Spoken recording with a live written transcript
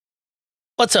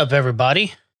What's up,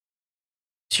 everybody?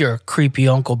 It's your creepy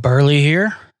Uncle Burley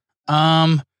here.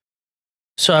 So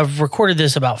I've recorded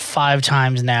this about 5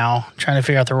 times now, trying to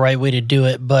figure out the right way to do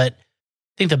it, but I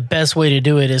think the best way to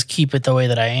do it is keep it the way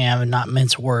that I am and not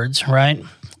mince words, right?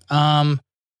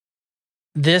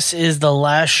 This is the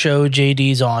last show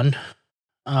JD's on.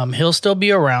 He'll still be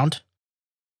around.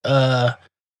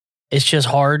 It's just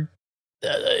hard.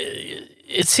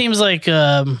 It seems like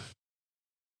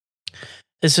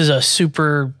this is a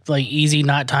super easy,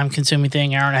 not time consuming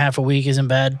thing. Hour and a half a week isn't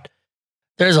bad.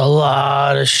 There's a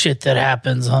lot of shit that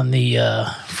happens on the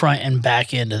front and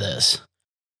back end of this.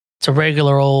 It's a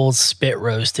regular old spit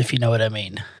roast, if you know what I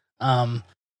mean. A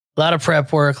lot of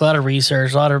prep work, a lot of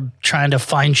research, a lot of trying to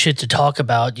find shit to talk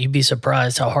about. You'd be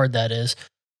surprised how hard that is.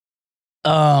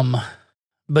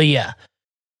 But yeah,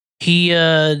 he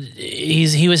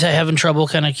was having trouble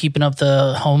kind of keeping up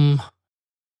the home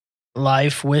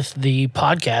life with the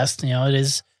podcast. You know, it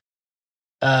is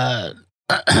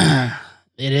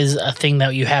it is a thing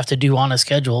that you have to do on a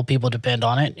schedule. People depend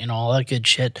on it, all that good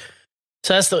shit.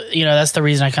 So that's the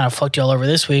reason I kind of fucked you all over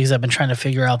this week, is I've been trying to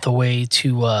figure out the way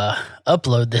to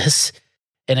upload this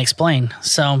and explain.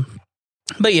 So,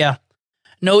 but yeah,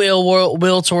 no ill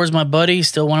will towards my buddy.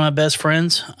 Still one of my best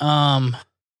friends.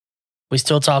 We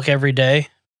still talk every day.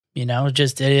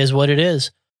 Just it is what it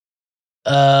is.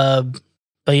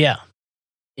 But yeah,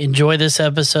 enjoy this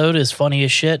episode. It's funny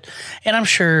as shit, and I'm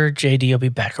sure JD will be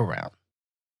back around.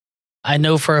 I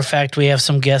know for a fact we have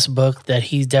some guest book that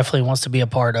he definitely wants to be a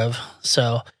part of.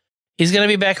 So he's going to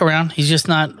be back around. He's just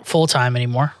not full time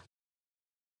anymore.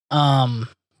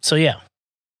 So yeah.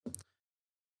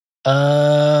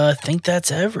 I think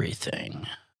that's everything.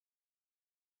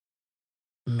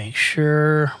 Make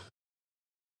sure.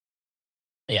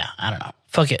 Yeah, I don't know.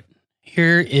 Fuck it.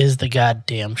 Here is the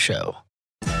goddamn show.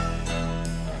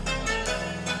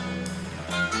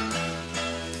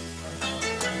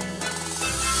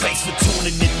 Thanks for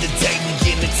tuning in today.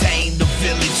 We entertain the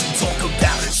village and talk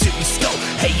about shit we stole.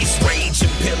 Hey, it's rage and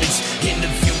pillage.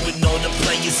 Interviewing all the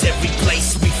players, every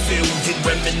place we filled and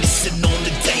reminiscing on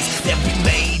the days that we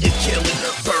made a killing.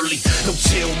 Burley, no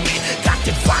chill, man. Got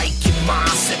the Viking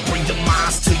mindset. Bring the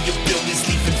minds to your buildings,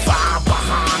 leaving fire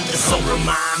behind us. So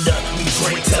reminder, we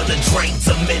drink till the drink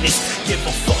diminish. Give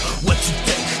a fuck what you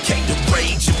think. Came to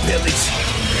rage and pillage.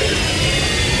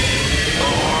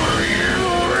 Are you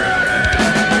ready?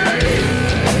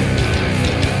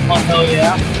 Oh, hell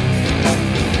yeah.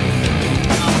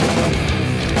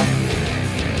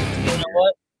 You know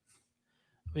what?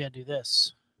 We gotta do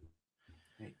this.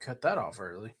 You cut that off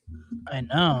early. I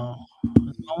know.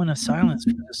 A moment of silence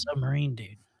for the submarine,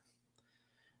 dude.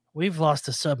 We've lost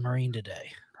a submarine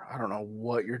today. I don't know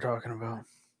what you're talking about.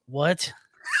 What?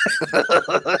 What?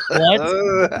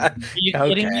 Are you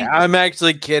kidding me? I'm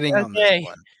actually kidding on this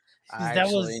one.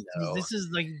 This is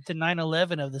like the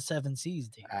 9/11 of the 7 seas,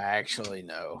 dude. I actually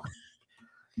know.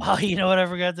 Oh, you know what I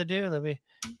forgot to do? Let me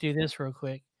do this real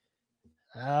quick.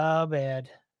 Oh, bad.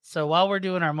 So while we're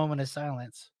doing our moment of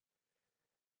silence,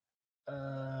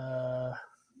 let's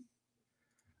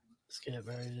get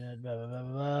very good. Blah, blah, blah,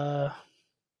 blah.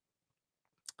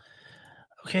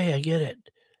 Okay, I get it.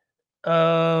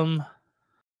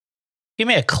 Give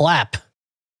me a clap.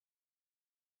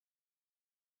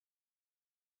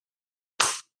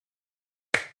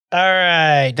 All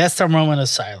right, that's our moment of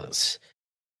silence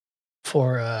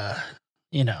for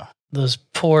those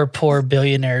poor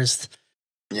billionaires.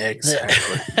 Yeah,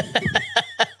 exactly.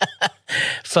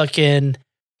 Fucking.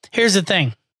 Here's the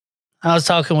thing. I was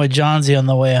talking with Johnsy on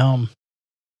the way home.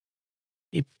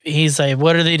 He's like,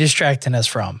 "What are they distracting us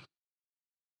from?"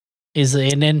 He's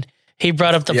like, and then he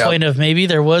brought up the point of maybe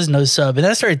there was no sub, and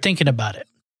I started thinking about it.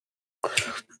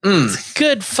 It's a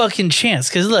good fucking chance,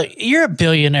 because look, you're a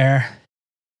billionaire.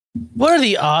 What are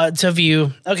the odds of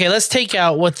you? Okay, let's take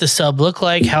out what the sub looked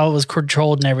like, how it was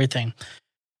controlled and everything.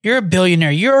 You're a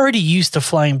billionaire. You're already used to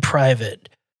flying private.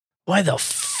 Why the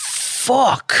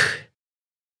fuck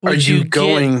would you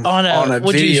going on a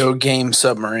video game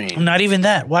submarine? Not even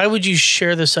that. Why would you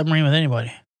share the submarine with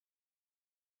anybody?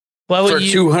 Why would for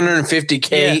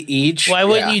 $250K each? Why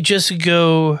wouldn't you just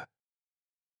go?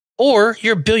 Or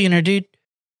you're a billionaire, dude.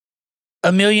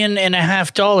 $1.5 million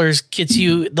gets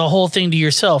you the whole thing to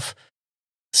yourself.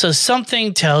 So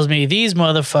something tells me these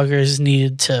motherfuckers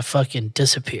needed to fucking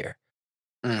disappear.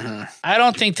 Mm-hmm. I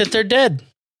don't think that they're dead.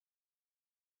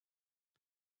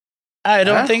 I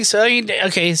don't think so.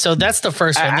 Okay, so that's the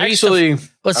first one.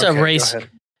 What's up, Race?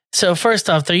 So first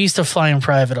off, they're used to flying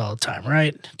private all the time,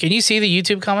 right? Can you see the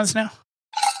YouTube comments now?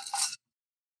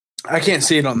 I can't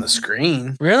see it on the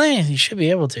screen. Really? You should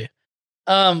be able to.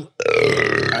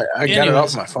 I got it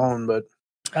off my phone, but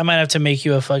I might have to make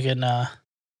you a fucking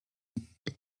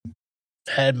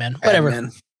admin. Whatever.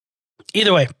 Admin.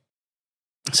 Either way.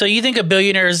 So you think of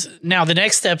billionaires now? The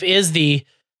next step is you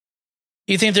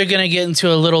think they're going to get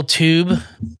into a little tube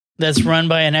that's run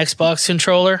by an Xbox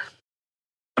controller?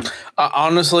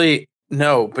 Honestly,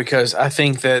 no, because I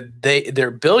think that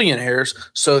they're billionaires,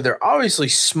 so they're obviously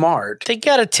smart. They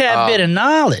got a tad bit of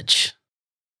knowledge.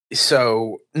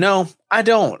 So no, I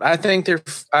don't. I think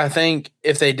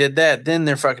if they did that, then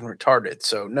they're fucking retarded.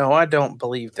 So no, I don't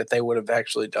believe that they would have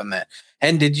actually done that.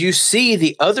 And did you see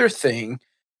the other thing?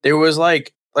 There was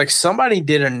like somebody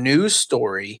did a news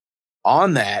story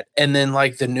on that, and then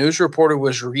like the news reporter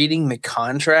was reading the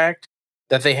contract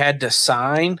that they had to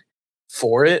sign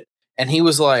for it, and he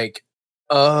was like,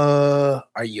 are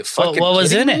you fucking what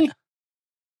was in me? it?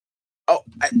 Oh,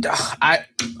 I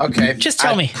okay. Just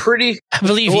tell me. I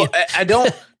believe you. I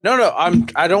don't. No.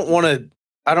 I don't want to.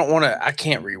 I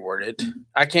can't reword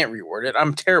it.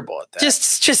 I'm terrible at that.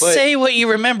 Just say what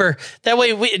you remember. That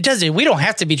way, we don't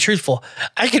have to be truthful.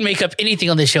 I can make up anything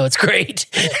on this show. It's great.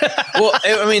 Well,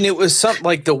 I mean, it was something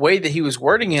like the way that he was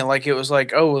wording it. Like it was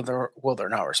like, oh, they're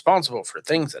not responsible for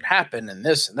things that happen and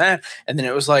this and that. And then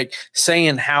it was like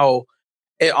saying how.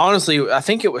 Honestly, I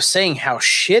think it was saying how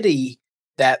shitty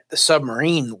that the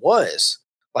submarine was.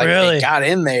 Like really? They got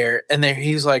in there and then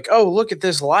he's like, oh, look at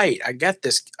this light. I got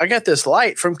this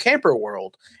light from Camper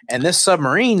World. And this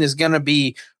submarine is going to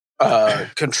be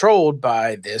controlled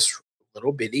by this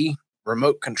little bitty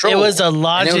remote control. It was a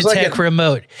Logitech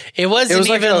remote. It wasn't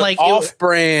even like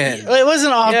off-brand. It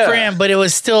wasn't off-brand, but it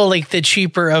was still like the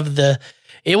cheaper of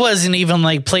it wasn't even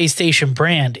like PlayStation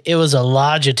brand. It was a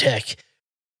Logitech.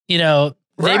 You know,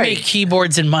 they make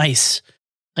keyboards and mice.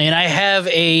 And I have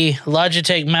a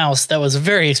Logitech mouse that was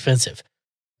very expensive.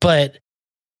 But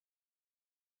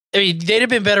I mean, they'd have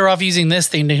been better off using this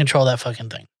thing to control that fucking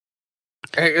thing.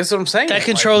 That's what I'm saying. That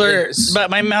controller, but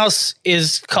my mouse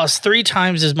costs 3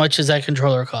 times as much as that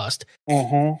controller cost.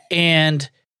 Mm-hmm. And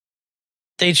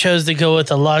they chose to go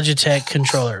with a Logitech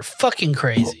controller. Fucking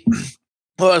crazy.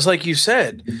 Well, it's like you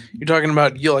said. You're talking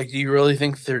about, do you really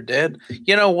think they're dead?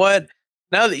 You know what?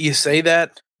 Now that you say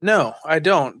that, no, I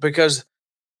don't, because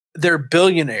they're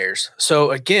billionaires.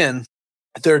 So again,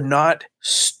 they're not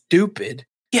stupid.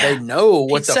 Yeah, they know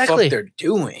what the fuck they're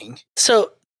doing.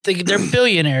 So they're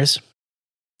billionaires.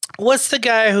 What's the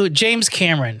guy James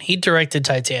Cameron, he directed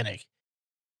Titanic.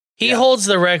 He holds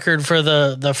the record for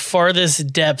the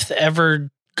farthest depth ever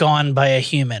gone by a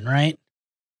human, right?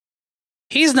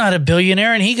 He's not a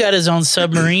billionaire and he got his own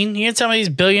submarine. You tell me these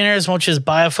billionaires won't just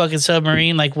buy a fucking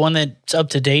submarine, like one that's up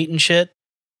to date and shit?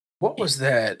 What was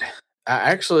that?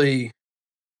 Actually,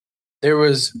 there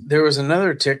was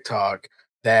another TikTok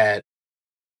that,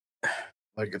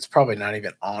 like, it's probably not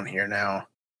even on here now.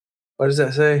 What does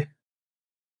that say?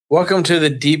 Welcome to the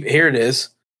deep. Here it is.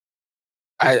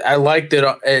 I liked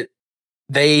it.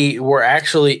 They were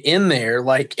actually in there.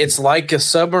 Like, it's like a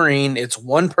submarine. It's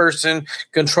one person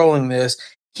controlling this.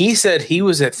 He said he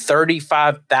was at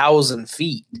 35,000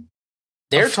 feet.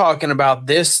 They're talking about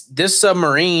this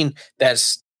submarine that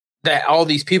all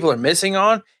these people are missing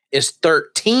on is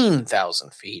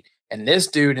 13,000 feet. And this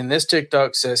dude in this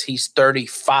TikTok says he's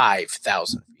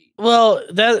 35,000 feet. Well,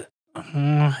 that's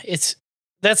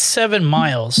 7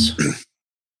 miles.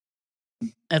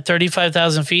 At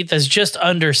 35,000 feet, that's just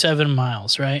under 7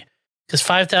 miles, right? Because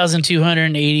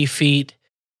 5,280 feet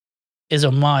is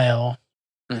a mile.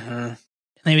 Mm-hmm. And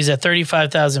he's at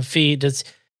 35,000 feet.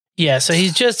 So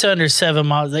he's just under 7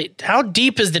 miles. How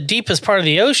deep is the deepest part of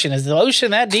the ocean? Is the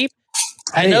ocean that deep?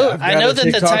 I know that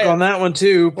the TikTok on that one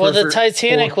too. Well, the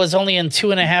Titanic was only in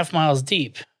 2.5 miles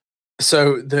deep.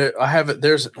 So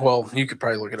you could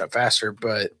probably look it up faster,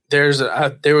 but there was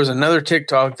another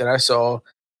TikTok that I saw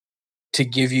to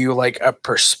give you like a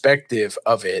perspective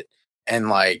of it, and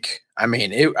like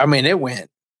it went.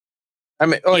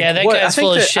 That guy's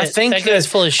full of shit. That guy's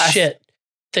full of shit.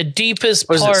 The deepest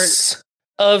part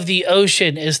of the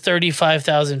ocean is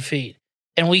 35,000 feet,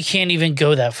 and we can't even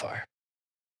go that far.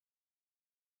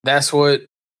 That's what.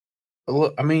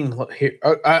 I mean, here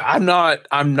I'm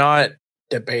not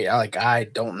debating. Like, I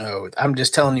don't know. I'm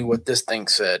just telling you what this thing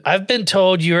said. I've been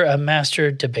told you're a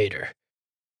master debater.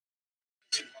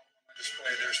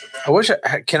 I wish.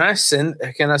 Can I send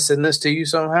this to you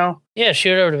somehow? Yeah,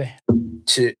 shoot it over to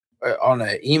me. On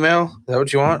an email? Is that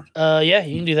what you want? Yeah,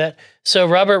 you can do that. So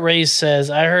Robert Reyes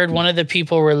says, I heard one of the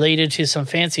people related to some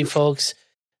fancy folks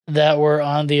that were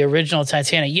on the original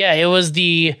Titanic. Yeah, it was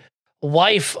the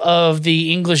wife of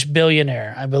the English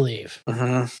billionaire, I believe.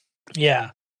 Mm-hmm. Yeah.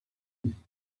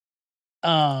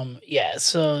 Yeah,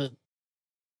 so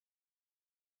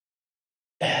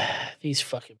these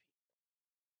fucking.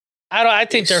 I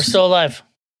think they're still alive.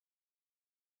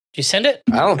 Did you send it?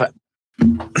 I don't think.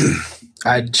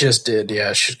 I just did.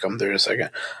 Yeah, it should come through in a second.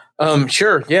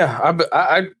 Sure. Yeah.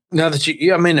 I now that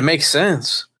I mean, it makes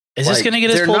sense. Is this going to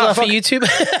get us pulled off of YouTube?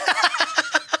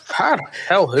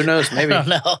 Hell, who knows? Maybe. I don't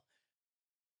know.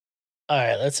 All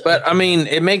right, But I mean,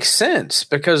 it makes sense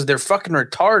because they're fucking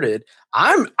retarded.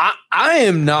 I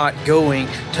am not going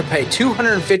to pay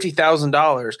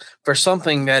 $250,000 for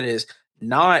something that is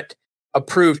not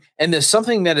approved, and there's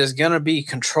something that is going to be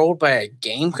controlled by a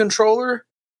game controller.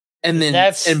 And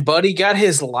then and Buddy got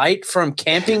his light from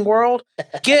Camping World.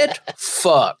 Get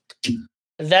fucked.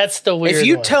 That's the weird. If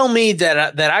you tell me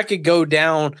that I could go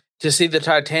down to see the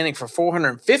Titanic for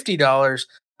 $450,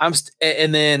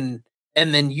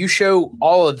 and then you show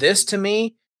all of this to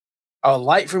me, a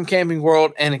light from Camping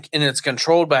World, and it's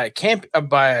controlled by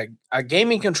a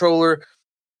gaming controller,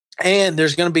 and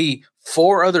there's going to be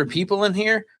 4 other people in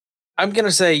here, I'm going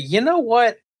to say, you know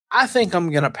what? I think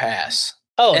I'm going to pass.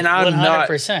 Oh, and I'm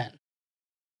 100%.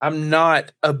 I'm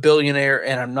not a billionaire,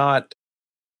 and I'm not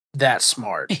that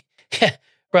smart. Yeah.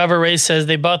 Robert Ray says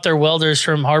they bought their welders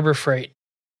from Harbor Freight.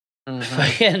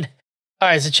 Mm-hmm. All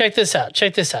right, so check this out.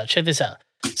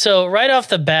 So right off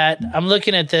the bat, I'm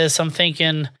looking at this. I'm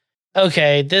thinking,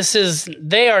 okay,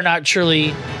 they are not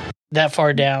truly that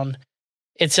far down.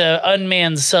 It's a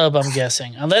unmanned sub, I'm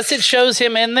guessing. Unless it shows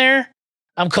him in there,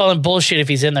 I'm calling bullshit if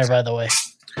he's in there, by the way.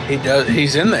 He does.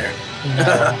 He's in there.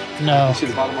 No. You see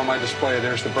the bottom of my display.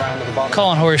 There's the brown at the bottom.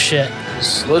 Calling horse shit.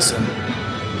 Just listen.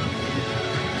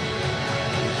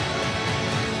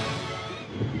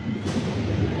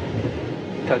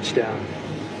 Touchdown.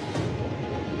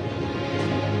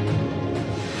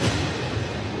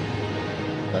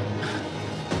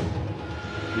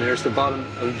 And there's the bottom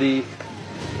of the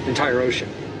entire ocean.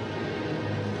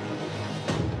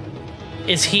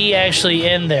 Is he actually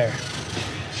in there?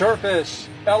 Surface,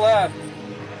 LF,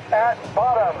 at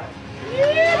bottom.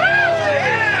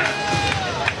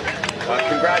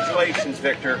 Congratulations,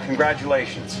 Victor.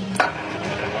 Congratulations.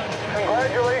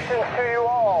 Congratulations to you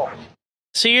all.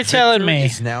 So you're telling me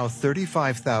is now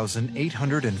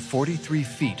 35,843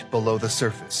 feet below the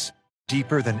surface,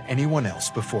 deeper than anyone else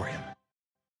before him.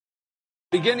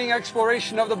 Beginning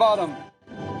exploration of the bottom.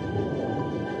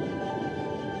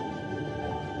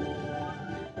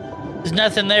 There's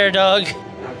nothing there, dog.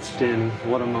 Outstanding.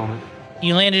 What a moment.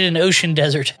 You landed in ocean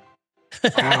desert.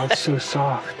 Wow, it's so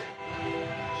soft.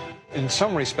 In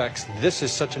some respects, this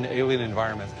is such an alien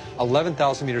environment.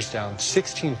 11,000 meters down,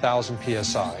 16,000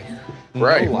 PSI.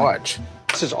 Right, watch.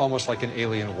 This is almost like an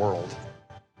alien world.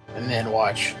 And then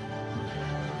watch.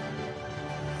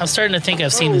 I'm starting to think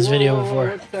I've seen this video before.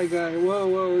 What's that guy?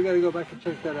 Whoa, we gotta go back and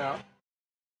check that out.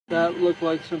 That looked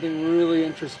like something really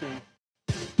interesting.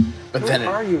 But Where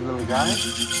are you, little guy?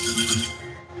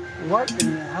 What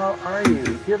in the hell are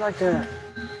you? You're like a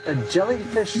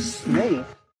jellyfish snake.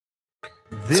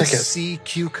 This sea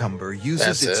cucumber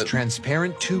uses its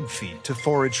transparent tube feet to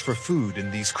forage for food in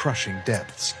these crushing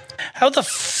depths. How the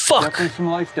fuck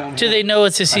do they know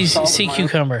it's a sea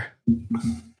cucumber?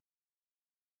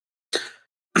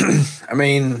 I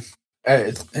mean,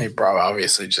 they probably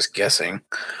obviously just guessing.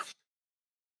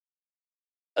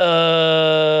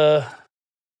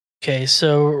 Okay,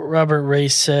 so Robert Ray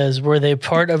says, were they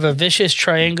part of a vicious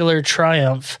triangular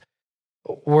triumph?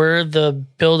 Were the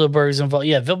Bilderbergs involved?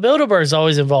 Yeah, Bilderberg's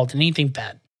always involved in anything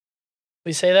bad.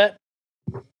 We say that?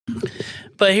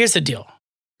 But here's the deal.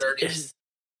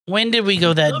 When did we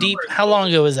go that deep? How long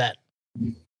ago was that?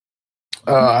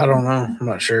 I don't know. I'm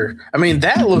not sure. I mean,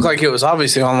 that looked like it was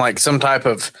obviously on like some type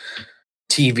of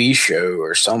TV show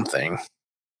or something.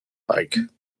 Like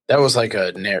that was like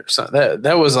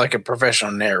that was like a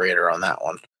professional narrator on that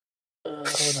one.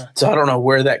 So I don't know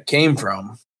where that came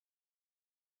from.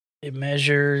 It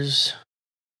measures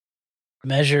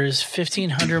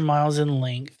 1,500 miles in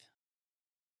length.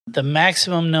 The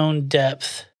maximum known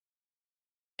depth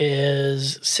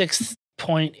is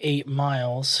 6.8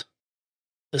 miles.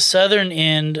 The southern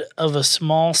end of a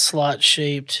small slot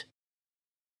shaped,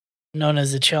 known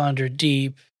as the Challenger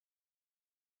Deep,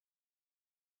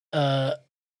 Okay.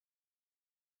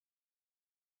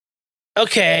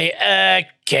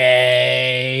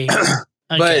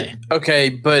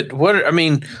 But what I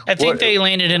mean, I think they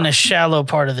landed in a shallow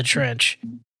part of the trench.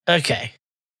 Okay.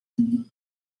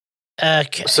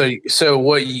 So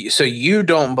you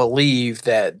don't believe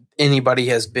that anybody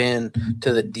has been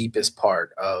to the deepest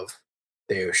part of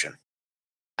the ocean?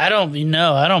 I don't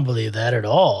believe that at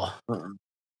all.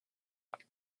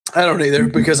 I don't either,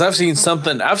 because I've seen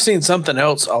something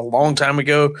else a long time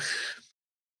ago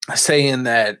saying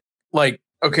that, like,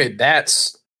 okay,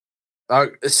 that's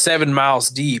 7 miles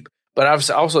deep. But I've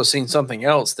also seen something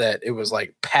else that it was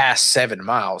like past 7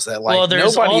 miles. That like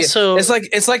there's nobody. Also, it's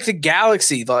like the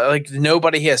galaxy. Like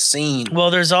nobody has seen.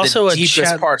 Well, there's also the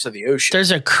deepest parts of the ocean.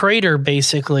 There's a crater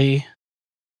basically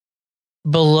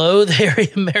below the area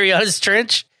of Marianas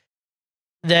Trench.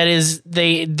 That is,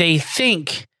 they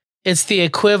think it's the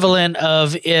equivalent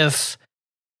of if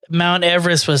Mount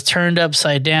Everest was turned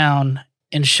upside down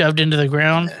and shoved into the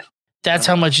ground. That's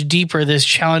how much deeper this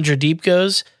Challenger Deep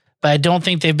goes. But I don't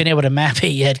think they've been able to map it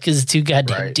yet because it's too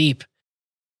goddamn deep.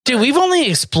 Dude, we've only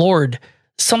explored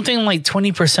something like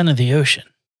 20% of the ocean.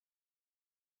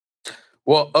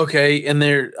 Well, okay, and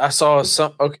there I saw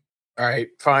some. Okay, all right,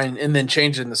 fine. And then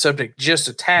changing the subject just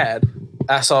a tad,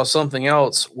 I saw something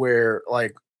else where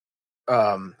like,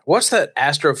 what's that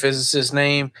astrophysicist's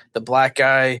name? The black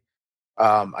guy.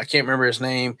 I can't remember his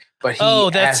name, but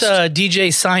that's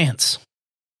DJ Science.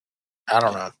 I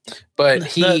don't know, but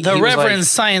the Reverend like,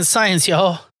 Science,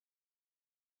 y'all.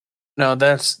 No,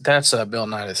 that's Bill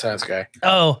Nye the Science Guy.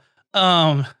 Oh,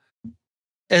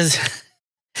 as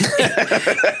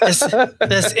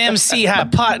that's MC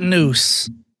Hypotenuse.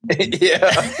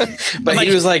 Yeah, but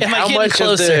he was like, how much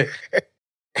closer?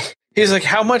 He's like,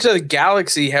 how much of the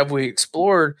galaxy have we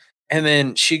explored? And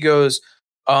then she goes,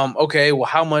 okay, well,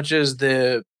 how much is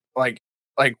the like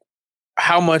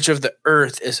how much of the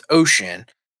Earth is ocean?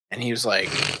 And he was like,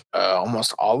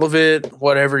 almost all of it,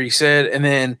 whatever he said. And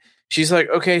then she's like,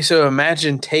 okay, so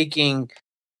imagine taking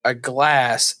a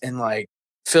glass and like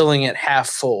filling it half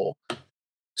full.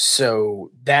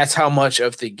 So that's how much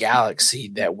of the galaxy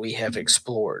that we have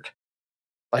explored.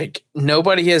 Like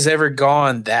nobody has ever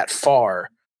gone that far.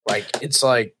 Like it's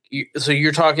like, so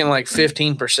you're talking like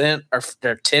 15% or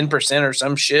 10% or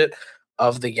some shit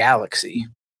of the galaxy.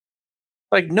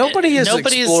 Like nobody has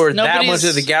explored that much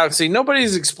of the galaxy.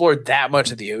 Nobody's explored that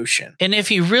much of the ocean. And if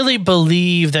you really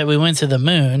believe that we went to the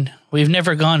moon, we've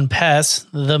never gone past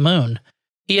the moon.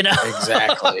 You know?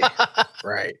 Exactly.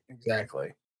 Right.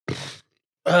 Exactly.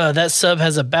 That sub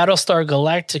has a Battlestar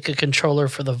Galactica controller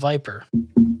for the Viper.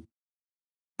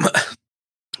 Do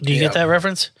you get that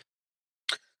reference?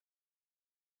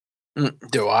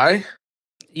 Do I?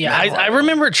 Yeah, no, I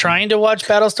remember trying to watch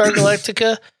Battlestar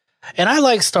Galactica. And I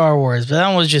like Star Wars, but that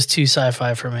one was just too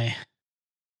sci-fi for me.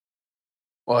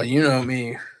 Well, you know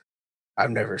me. I've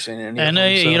never seen any. I know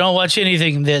you don't watch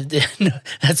anything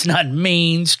that's not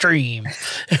mainstream.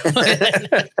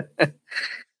 I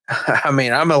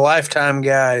mean, I'm a Lifetime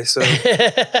guy, so.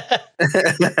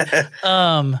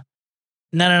 No.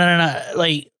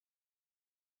 Like,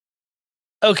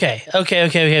 okay.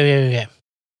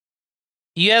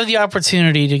 You have the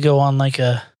opportunity to go on like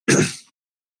a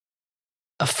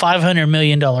 $500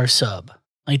 million sub,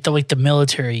 like the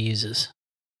military uses.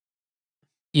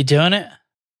 You doing it?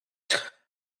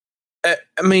 I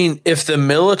mean, if the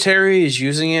military is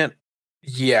using it,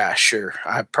 yeah, sure,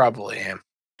 I probably am.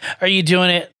 Are you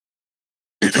doing it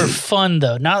for fun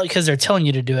though? Not because they're telling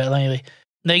you to do it. Like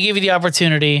they give you the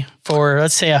opportunity for,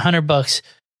 let's say, $100.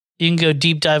 You can go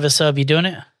deep dive a sub. You doing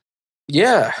it?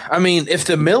 Yeah, I mean, if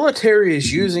the military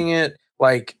is using it,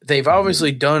 like they've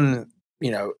obviously done,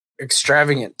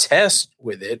 extravagant tests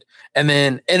with it, and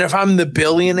if I'm the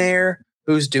billionaire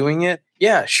who's doing it,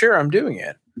 yeah, sure, I'm doing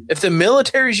it. If the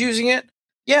military's using it,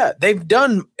 yeah, they've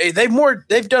done more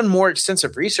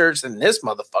extensive research than this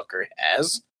motherfucker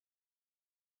has.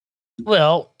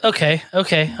 Well, okay.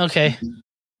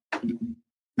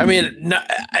 I mean,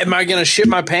 am I gonna shit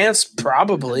my pants?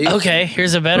 Probably. Okay,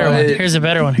 here's a better one.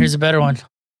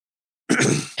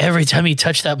 Every time you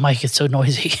touch that mic, it's so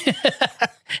noisy.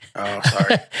 Oh,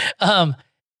 sorry.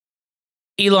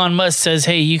 Elon Musk says,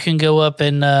 "Hey, you can go up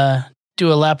and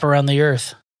do a lap around the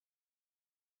Earth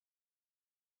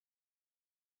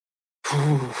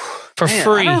for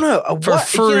free." I don't know. For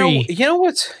free.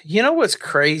 You know what's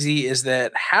crazy is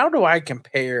that how do I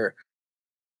compare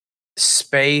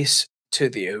space to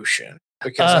the ocean?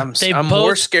 Because I'm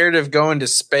more scared of going to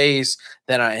space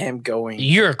than I am going.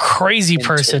 You're a crazy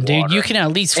person, dude. You can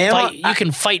at least fight. You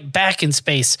can fight back in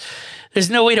space. There's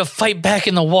no way to fight back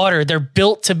in the water. They're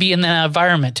built to be in that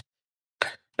environment.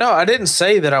 No, I didn't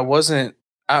say that I wasn't.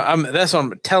 That's what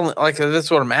I'm telling. Like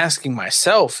that's what I'm asking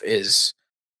myself is,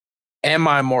 am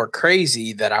I more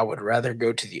crazy that I would rather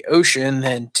go to the ocean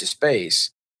than to space?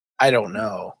 I don't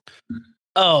know.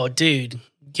 Oh, dude,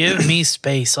 give me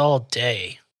space all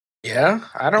day. Yeah,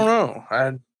 I don't know.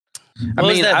 I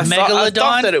mean, that Megalodon? I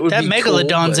thought that it would that be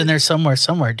Megalodon's cool, in there somewhere,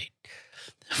 dude.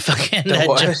 Fucking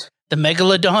the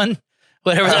Megalodon,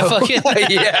 whatever that fucking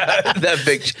yeah, that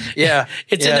big, yeah,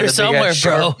 it's in there somewhere,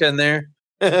 bro. In there,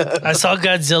 I saw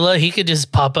Godzilla. He could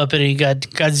just pop up and he got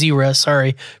Godzilla.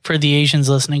 Sorry for the Asians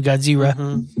listening, Godzilla.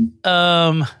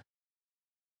 Mm-hmm.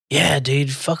 Yeah,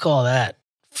 dude. Fuck all that.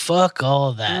 Fuck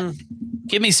all that.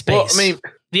 Give me space. Well, I mean,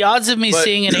 the odds of me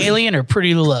seeing an alien are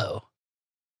pretty low.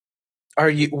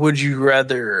 Would you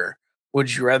rather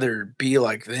be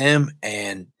like them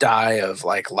and die of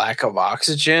like lack of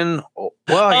oxygen? Well,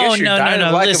 I guess you're dying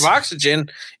of lack of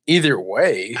oxygen either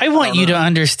way. I want you to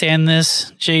understand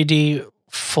this, JD,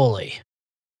 fully.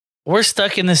 We're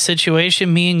stuck in this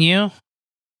situation, me and you.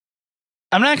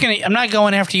 I'm not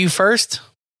going after you first,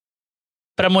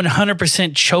 but I'm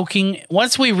 100% choking.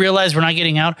 Once we realize we're not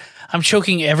getting out, I'm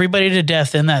choking everybody to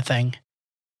death in that thing.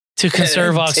 To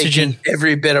conserve oxygen.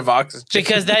 Every bit of oxygen.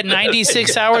 Because that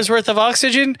 96 hours worth of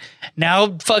oxygen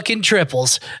now fucking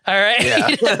triples. All right.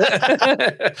 Yeah.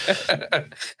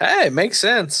 Hey, makes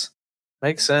sense.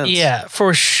 Makes sense. Yeah,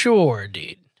 for sure,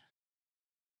 dude.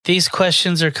 These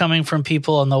questions are coming from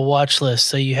people on the watch list,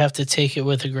 so you have to take it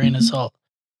with a grain of salt.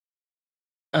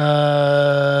 No,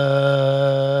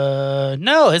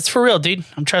 it's for real, dude.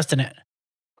 I'm trusting it.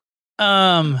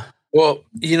 Well,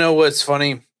 you know what's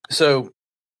funny? So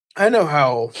I know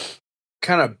how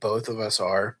kind of both of us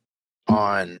are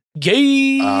on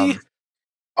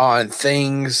on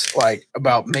things like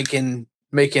about making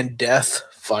death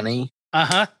funny.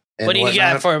 Uh-huh. What do you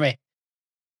got for me?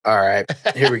 All right,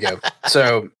 here we go.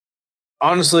 So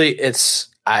honestly,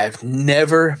 I've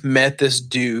never met this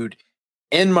dude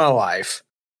in my life.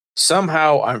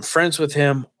 Somehow I'm friends with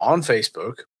him on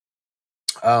Facebook.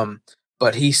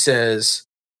 But he says,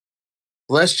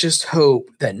 let's just hope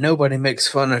that nobody makes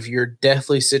fun of your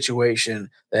deathly situation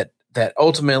that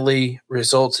ultimately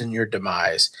results in your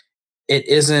demise. It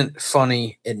isn't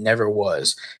funny. It never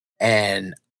was.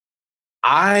 And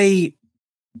I'm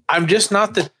just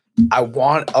not the I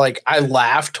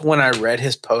laughed when I read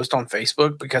his post on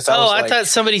Facebook because I thought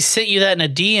somebody sent you that in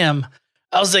a DM.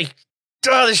 I was like,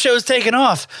 oh, the show's taking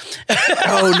off.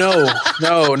 Oh,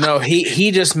 no.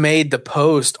 He just made the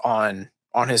post on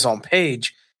his own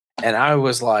page. And I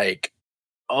was like,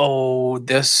 oh,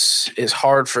 this is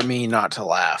hard for me not to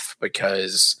laugh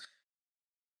because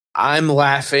I'm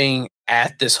laughing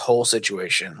at this whole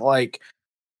situation. Like,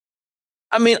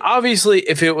 I mean, obviously,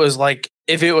 if it was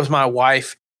my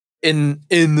wife in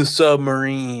the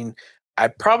submarine, I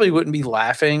probably wouldn't be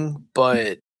laughing.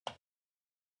 But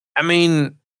I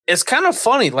mean, it's kind of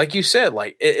funny. Like you said,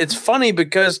 like it's funny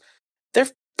because they're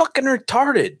fucking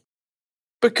retarded.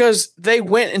 Because they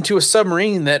went into a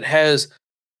submarine that has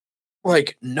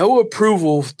like no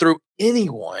approval through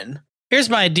anyone. Here's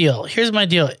my deal.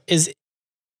 Is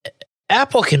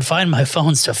Apple can find my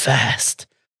phone so fast.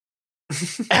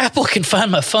 Apple can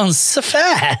find my phone so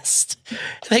fast.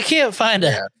 They can't find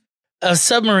a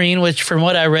submarine, which from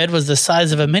what I read was the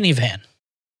size of a minivan.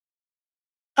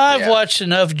 I've watched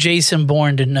enough Jason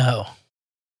Bourne to know.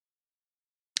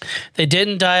 They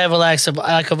didn't die of a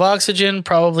lack of oxygen,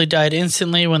 probably died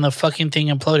instantly when the fucking thing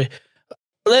imploded.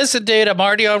 Listen, dude, I'm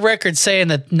already on record saying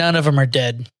that none of them are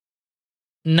dead.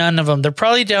 None of them. They're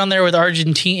probably down there with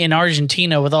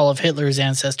Argentina with all of Hitler's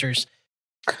ancestors.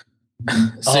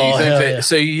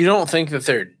 So you don't think that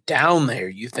they're down there?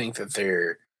 You think that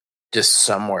they're just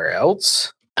somewhere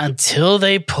else? Until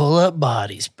they pull up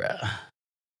bodies, bro.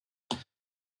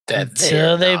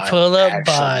 Until they pull up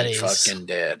bodies. Fucking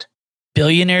dead.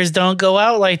 Billionaires don't go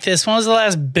out like this. When was the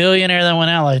last billionaire that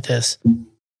went out like this?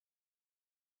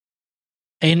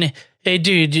 And hey,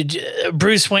 dude,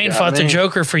 Bruce Wayne fought the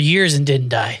Joker for years and didn't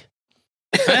die.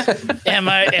 Huh? Am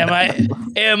I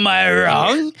wrong? Am I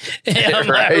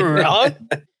wrong?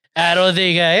 I don't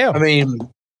think I am. I mean,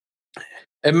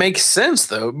 it makes sense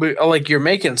though. Like you're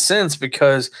making sense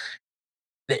because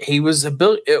he was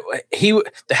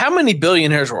how many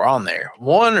billionaires were on there?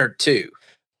 One or two?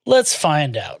 Let's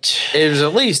find out. It was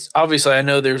at least, obviously, I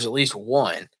know there's at least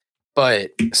one,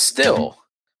 but still,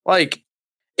 like,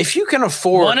 if you can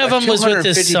afford one of them was with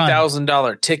his son.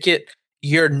 $250,000 ticket,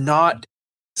 you're not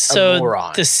a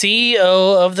moron. The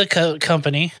CEO of the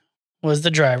company was the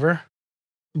driver.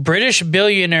 British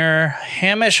billionaire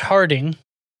Hamish Harding,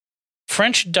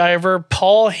 French diver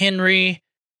Paul Henry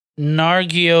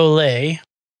Nargiole,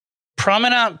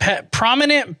 prominent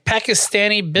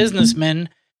Pakistani businessman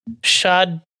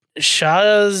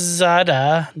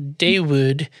Shahzada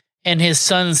Dawood, and his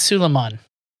son Suleiman.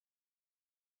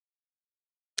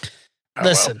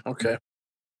 Listen. Well, okay.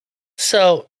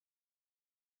 So,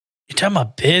 you're talking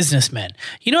about businessmen.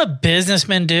 You know what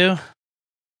businessmen do?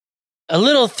 A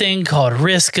little thing called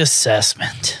risk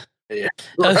assessment. Yeah.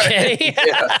 Okay.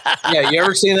 Right. Yeah. You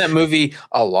ever seen that movie,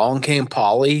 Along Came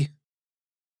Polly?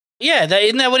 Yeah.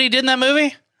 Isn't that what he did in that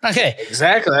movie? Okay.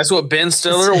 Exactly. That's what Ben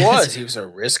Stiller was. He was a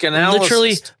risk analysis.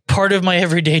 Literally part of my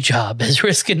everyday job is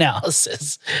risk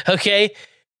analysis. Okay.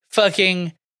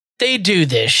 Fucking, they do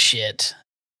this shit.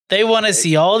 They want to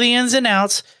see all the ins and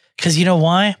outs because you know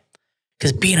why?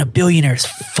 Because being a billionaire is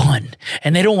fun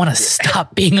and they don't want to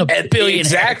stop being a billionaire.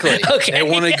 Exactly. Okay. They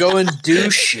want to go and do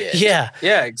shit. Yeah.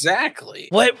 Yeah, exactly.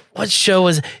 What show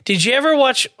was, did you ever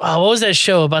watch, what was that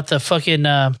show about the fucking,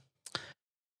 it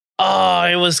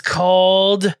was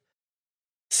called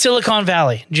Silicon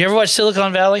Valley. Did you ever watch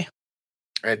Silicon Valley?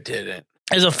 I didn't.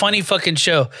 It was a funny fucking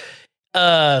show.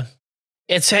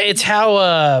 It's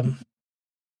how,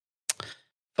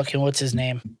 fucking, what's his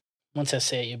name? Once I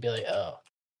say it, you'll be like, oh.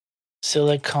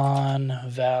 Silicon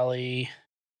Valley.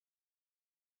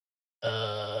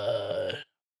 What?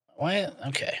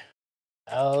 Okay.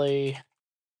 Valley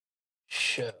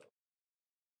show.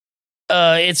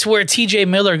 It's where TJ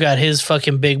Miller got his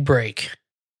fucking big break.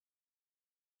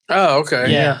 Oh,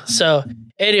 okay. Yeah. So,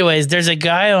 anyways, there's a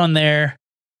guy on there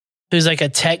who's like a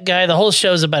tech guy. The whole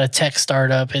show's about a tech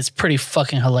startup. It's pretty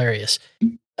fucking hilarious.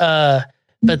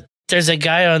 But there's a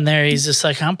guy on there. He's just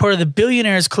like, I'm part of the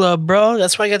billionaires club, bro.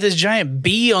 That's why I got this giant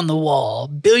B on the wall,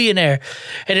 billionaire.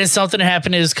 And then something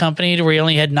happened to his company to where he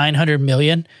only had 900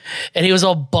 million. And he was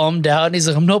all bummed out. And he's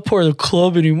like, I'm not part of the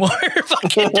club anymore.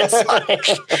 Fucking just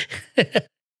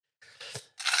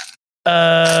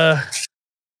like,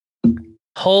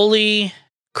 holy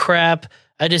crap.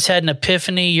 I just had an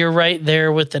epiphany. You're right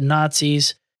there with the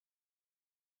Nazis.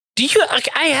 Do you?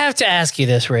 I have to ask you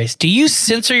this, Race. Do you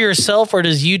censor yourself, or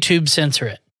does YouTube censor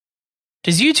it?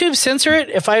 Does YouTube censor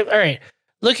it? All right,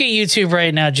 look at YouTube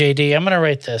right now, JD. I'm gonna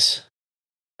write this.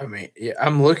 I mean, yeah,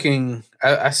 I'm looking.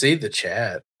 I see the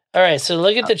chat. All right, so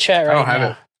look at the chat right now. I don't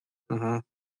have it. Mm-hmm.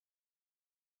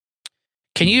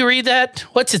 Can you read that?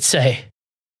 What's it say?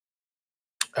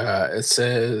 It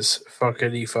says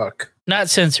 "fuckity fuck." Not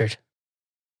censored.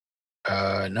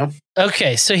 No.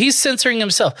 Okay, so he's censoring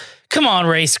himself. Come on,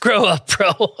 Race, grow up,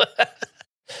 bro.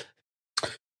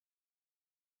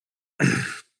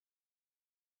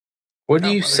 What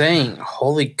are you saying?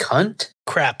 Holy cunt?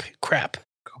 Crap.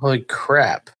 Holy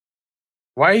crap.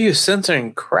 Why are you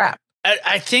censoring crap?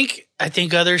 I think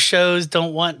other shows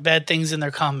don't want bad things in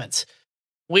their comments.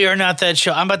 We are not that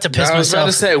show. I'm about to piss myself. I was about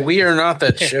to say, we are not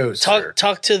that show, sir.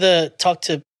 Talk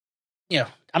to,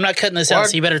 I'm not cutting this out,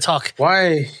 so you better talk.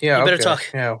 Why? Yeah, you better talk.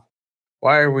 Yeah.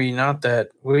 Why are we not that?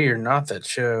 We are not that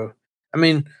show. I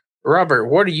mean, Robert,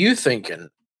 what are you thinking?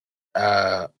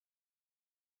 Well,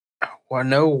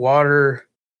 no water.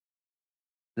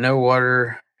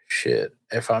 Shit,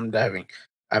 if I'm diving.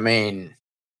 I mean,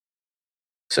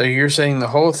 so you're saying the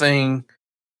whole thing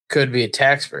could be a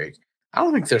tax break. I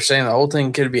don't think they're saying the whole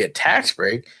thing could be a tax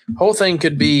break. Whole thing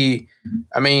could be,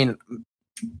 I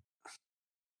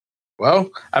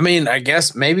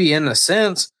guess maybe in a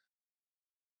sense,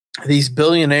 these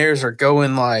billionaires are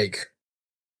going like,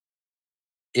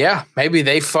 yeah, maybe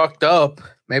they fucked up.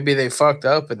 Maybe they fucked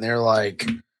up and they're like,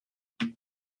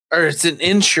 or it's an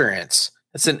insurance.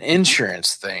 It's an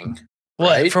insurance thing. What?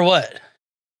 Right? For what?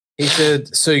 He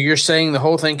said, so you're saying the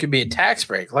whole thing could be a tax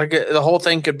break. Like the whole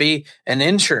thing could be an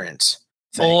insurance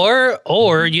thing.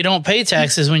 Or you don't pay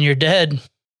taxes when you're dead.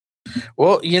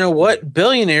 Well, you know what?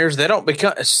 Billionaires don't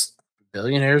become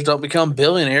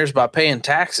billionaires by paying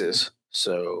taxes.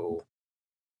 So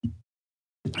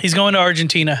he's going to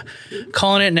Argentina.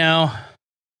 Calling it now.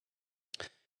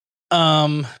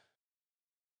 I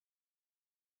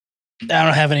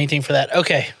don't have anything for that.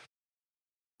 Okay.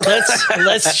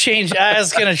 Let's change. I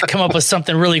was going to come up with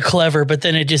something really clever, but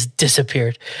then it just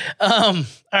disappeared. All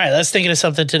right, let's think of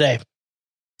something today.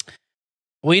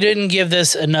 We didn't give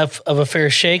this enough of a fair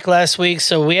shake last week,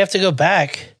 so we have to go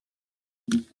back.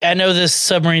 I know this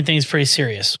submarine thing is pretty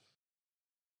serious.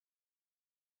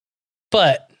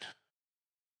 But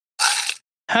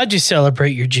how'd you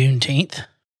celebrate your Juneteenth?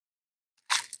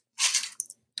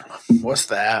 What's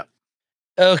that?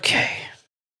 Okay.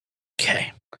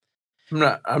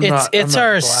 It's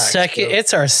our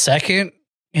second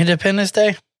Independence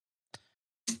Day.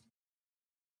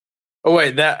 Oh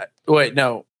wait,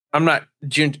 no. I'm not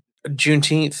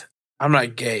Juneteenth. I'm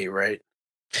not gay, right?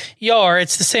 Yar,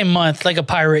 it's the same month, like a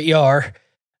pirate yar.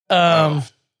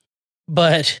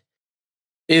 But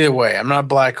either way, I'm not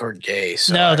black or gay.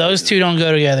 So no, those two don't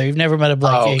go together. You've never met a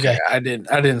black gay guy. I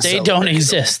didn't. They don't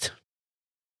exist.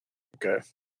 Okay.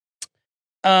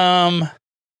 Yeah,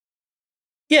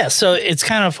 so it's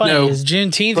kind of funny.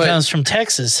 Juneteenth comes from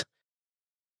Texas.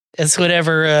 It's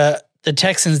whatever the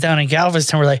Texans down in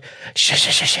Galveston were like,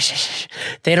 shh.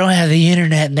 They don't have the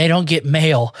internet and they don't get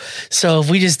mail. So if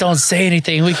we just don't say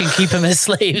anything, we can keep them as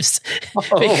slaves.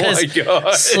 My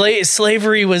God.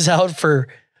 Slavery was out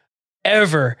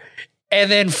forever.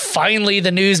 And then finally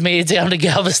the news made it down to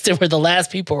Galveston where the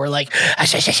last people were like,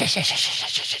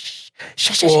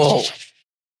 well,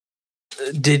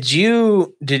 did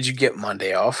you get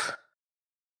Monday off?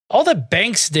 All the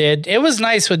banks did. It was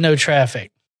nice with no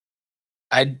traffic.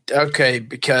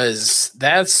 Because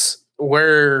that's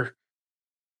where,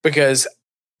 because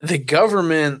the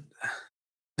government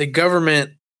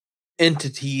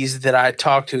entities that I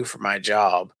talked to for my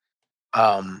job,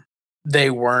 they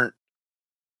weren't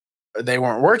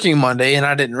working Monday, and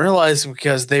I didn't realize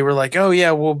because they were like, oh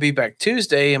yeah, we'll be back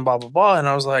Tuesday and blah blah blah, and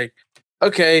I was like,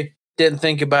 okay, didn't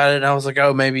think about it, and I was like,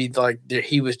 oh, maybe like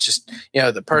he was just,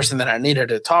 the person that I needed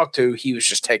to talk to, he was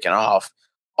just taking off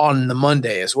on the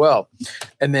Monday as well.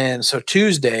 And then so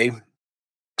Tuesday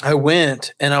I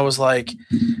went and I was like,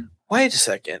 wait a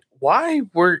second, why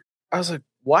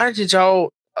did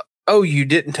y'all, you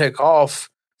didn't take off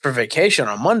for vacation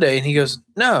on Monday? And he goes,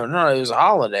 no, it was a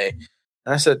holiday. And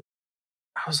I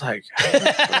was like,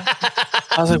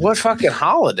 what fucking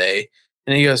holiday?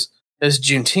 And he goes, it's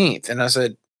Juneteenth. And I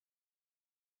said,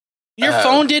 your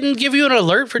phone didn't give you an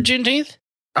alert for Juneteenth?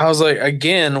 I was like,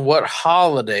 again, what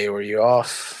holiday were you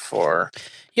off for?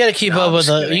 You got to keep up with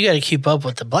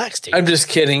the blacks, dude. I'm just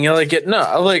kidding.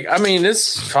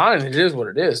 It's fine. It is what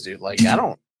it is, dude. Like, I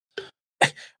don't.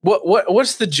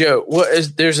 What's the joke?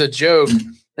 There's a joke,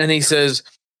 and he says,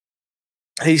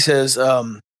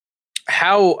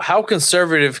 how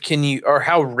conservative can you, or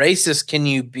how racist can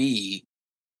you be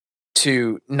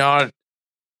to not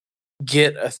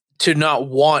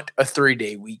want a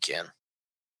 3-day weekend?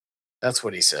 That's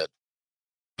what he said.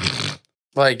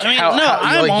 Like,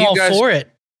 I'm all for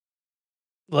it.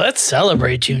 Let's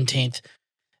celebrate Juneteenth,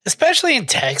 especially in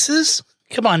Texas.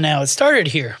 Come on now, it started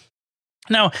here.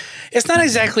 Now, it's not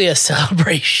exactly a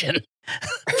celebration,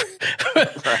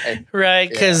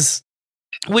 right? Because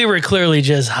we were clearly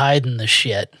just hiding the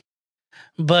shit.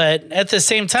 But at the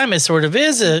same time, it sort of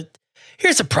is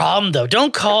here's a problem, though.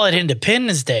 Don't call it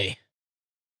Independence Day.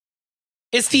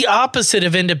 It's the opposite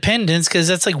of independence because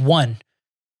that's like one.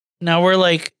 Now we're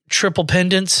like triple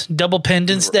pendants, double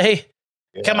pendants day.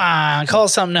 Yeah. Come on, call it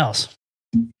something else.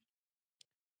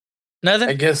 Nothing?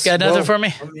 I guess. Got nothing for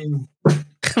me?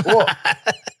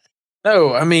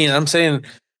 No, I'm saying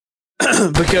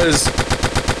because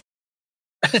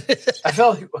I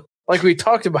felt like we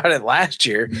talked about it last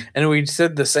year and we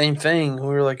said the same thing. We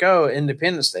were like, oh,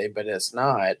 Independence Day, but it's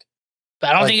not.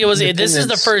 But I don't think it was. This is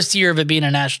the first year of it being a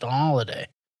national holiday.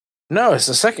 No, it's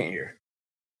the second year.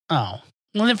 Oh,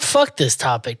 well then fuck this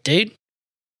topic, dude.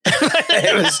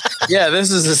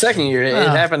 This is the second year. It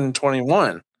happened in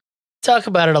 21. Talk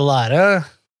about it a lot, huh?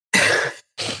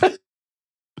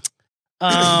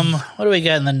 What do we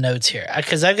got in the notes here?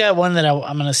 Because I've got one that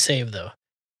I'm going to save though.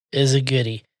 Is a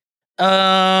goodie.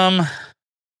 Okay.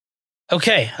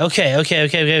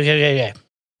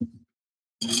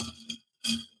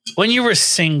 When you were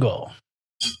single,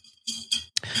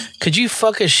 could you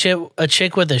fuck a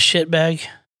chick with a shit bag?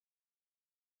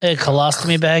 A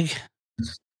colostomy bag?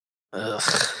 Ugh.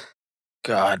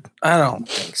 God, I don't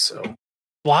think so.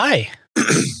 Why?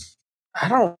 I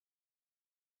don't.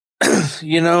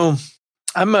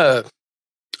 I'm a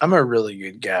really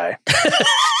good guy.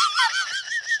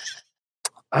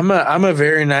 I'm a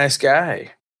very nice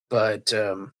guy, but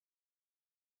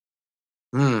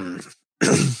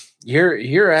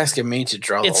you're asking me to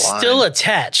draw the line. It's still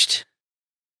attached.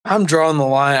 I'm drawing the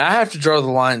line. I have to draw the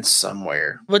line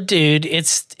somewhere. Well, dude,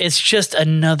 it's just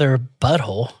another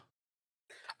butthole.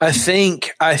 I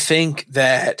think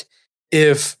that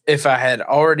if I had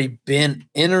already been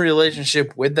in a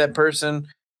relationship with that person,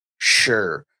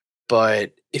 sure.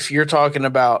 But if you're talking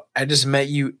about, I just met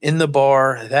you in the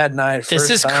bar that night. This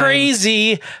is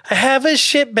crazy. I have a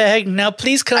shit bag. Now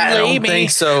please come lay me. I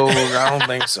don't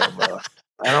think so, bro.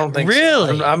 I don't think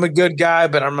really? So. I'm a good guy,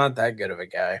 but I'm not that good of a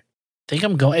guy. Think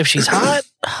I'm going, if she's hot?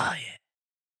 Oh, yeah.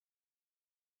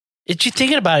 Did you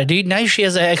thinking about it, dude? Now she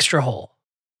has an extra hole.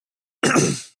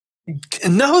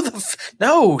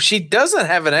 No, she doesn't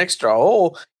have an extra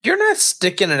hole. You're not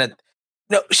sticking in it.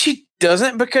 No, she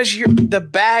doesn't, because the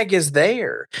bag is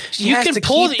there. You can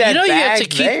pull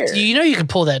that. You know you can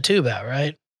pull that tube out,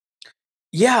 right?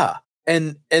 Yeah,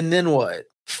 and then what?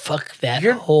 Fuck that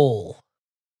hole.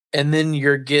 And then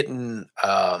you're getting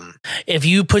if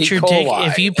you put your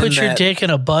dick in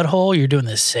a butthole, you're doing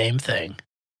the same thing.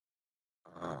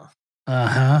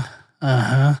 Well,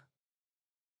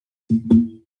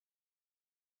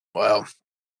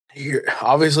 You're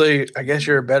obviously, I guess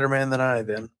you're a better man than I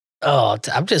then. Oh,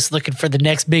 I'm just looking for the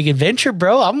next big adventure,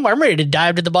 bro. I'm ready to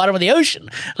dive to the bottom of the ocean.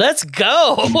 Let's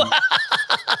go.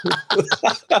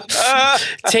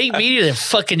 Take me to the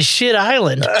fucking shit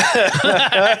island. Oh,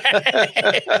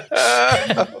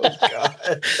 God.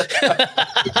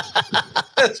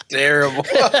 That's terrible.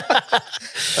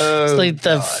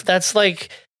 It's like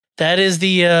that is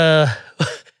the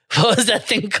what was that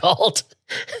thing called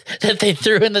that they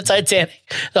threw in the Titanic?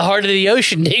 The heart of the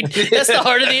ocean, dude. That's the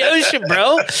heart of the ocean,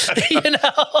 bro. You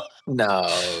know?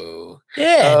 No.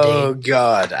 Yeah. Oh dude.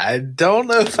 God. I don't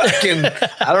know if I can.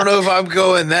 I don't know if I'm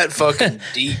going that fucking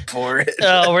deep for it.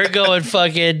 Oh, we're going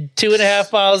fucking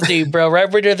 2.5 miles deep, bro. Right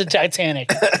under the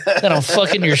Titanic. Then I'm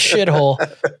fucking your shithole.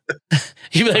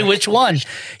 You be like, which one?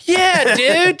 Yeah,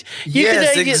 dude.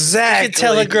 Yes, exactly. You could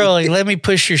tell a girl, like, let me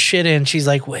push your shit in. She's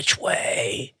like, which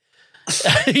way?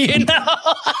 You know?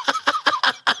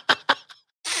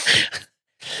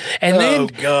 And then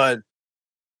God.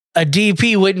 a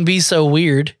DP wouldn't be so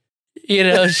weird. You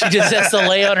know, she just has to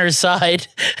lay on her side.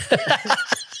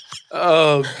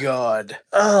 Oh God.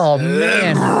 Oh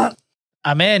man.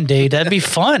 I'm in, dude. That'd be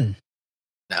fun.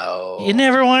 No. You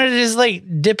never wanted to just like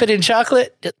dip it in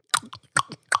chocolate?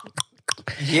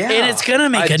 Yeah. And it's gonna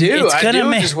make I do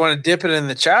make just want to dip it in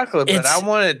the chocolate, but I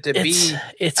want it to be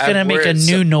it's gonna make a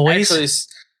new noise. Actually,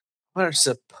 what it's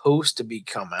supposed to be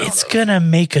come out. It's gonna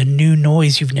make a new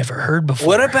noise you've never heard before.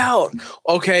 What about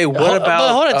hold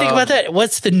on, think about that.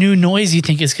 What's the new noise you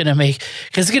think it's gonna make?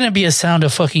 Because it's gonna be a sound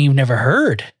of fucking you've never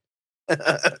heard.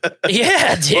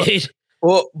 Yeah, dude.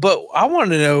 Well, but I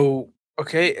want to know,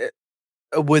 okay,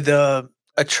 with a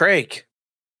trach,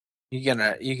 you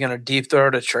gonna deep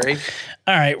throat a trach?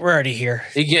 All right, we're already here.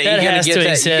 You're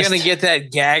gonna get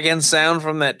that gagging sound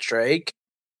from that trach?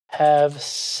 Have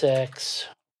sex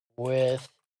with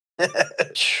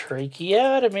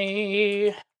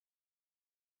tracheotomy.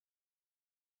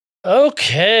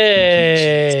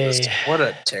 Okay. Jesus, what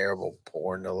a terrible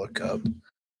porn to look up.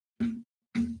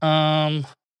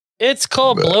 It's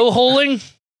called blowholing.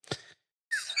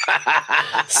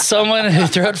 Someone who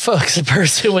throat fucks a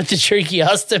person with the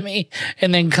tracheostomy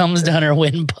and then comes down her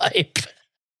windpipe.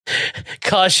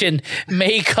 Caution,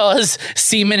 may cause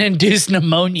semen-induced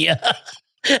pneumonia.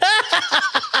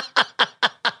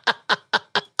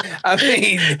 I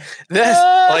mean,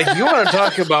 that's like, you want to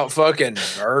talk about fucking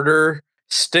murder?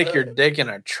 Stick your dick in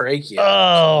a trachea.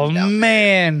 Oh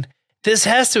man, this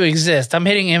has to exist. I'm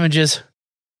hitting images.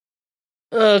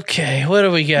 Okay, what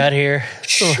do we got here?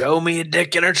 Show me a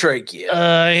dick in a trachea.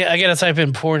 I gotta type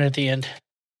in porn at the end.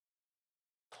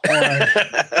 Porn.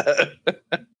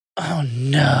 Oh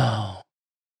no.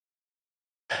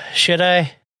 Should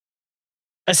I?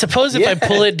 I suppose if I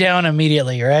pull it down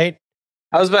immediately, right?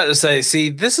 I was about to say, see,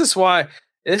 this is why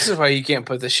you can't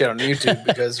put this shit on YouTube,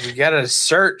 because we gotta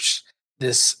search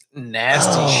this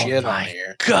nasty shit on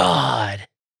here. God.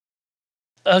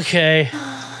 Okay.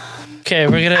 Okay,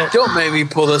 we're gonna. Don't make me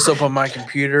pull this up on my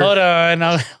computer. Hold on.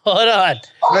 My I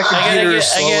gotta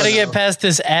computer get past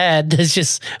this ad that's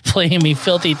just playing me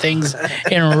filthy things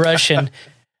in Russian.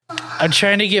 I'm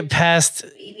trying to get past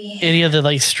any of the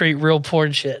like straight real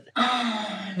porn shit.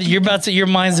 Your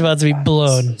mind's about to be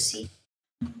blown.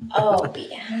 Oh,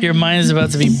 yeah. Your mind is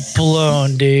about to be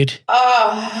blown, dude.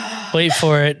 Wait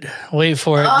for it.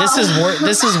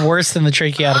 This is worse than the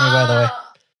tracheotomy, by the way.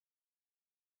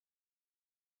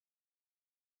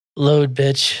 Load,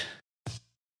 bitch.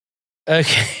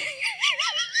 Okay.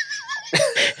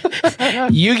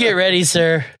 You get ready,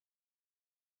 sir.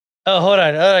 Oh, hold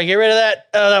on. Get rid of that.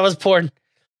 Oh, that was porn.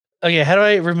 Okay, how do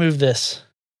I remove this?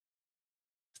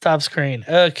 Stop screen.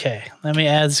 Okay, let me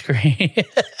add screen.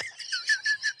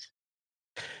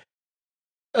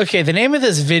 Okay, the name of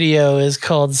this video is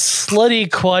called Slutty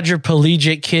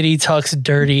Quadriplegic Kitty Talks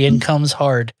Dirty and Comes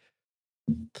Hard.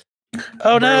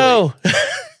 Oh, no.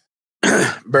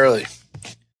 Burley.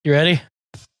 You ready?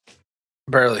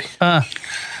 Burley.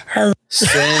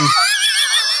 Send.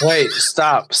 Wait,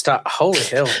 stop. Holy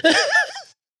hell.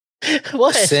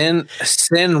 What? Send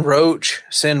Roach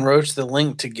the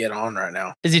link to get on right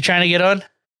now. Is he trying to get on?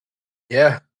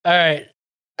 Yeah. All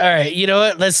right. You know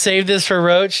what? Let's save this for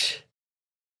Roach.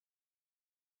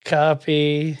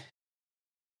 Copy.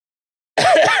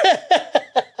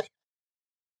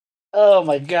 Oh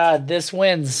my God, this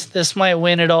wins. This might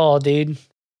win it all, dude.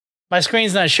 My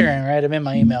screen's not sharing, right? I'm in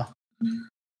my email.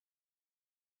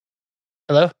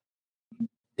 Hello?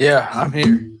 Yeah, I'm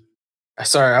here.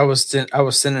 Sorry, I was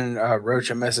sending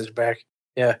Roach a message back.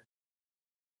 Yeah.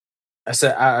 I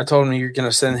said I told him you're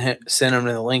gonna send him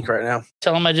the link right now.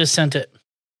 Tell him I just sent it.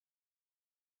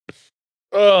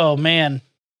 Oh man.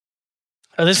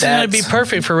 Oh, this is going to be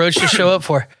perfect for Roach to show up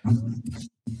for.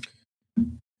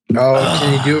 Oh,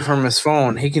 can he do it from his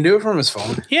phone? He can do it from his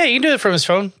phone. Yeah, he can do it from his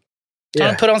phone. Tell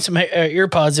him to put on some ear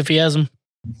pods if he has them.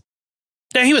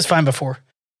 Yeah, he was fine before.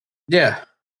 Yeah.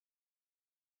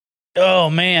 Oh,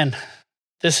 man.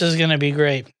 This is going to be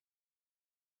great.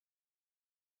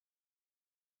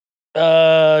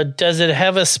 Does it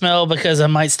have a smell because I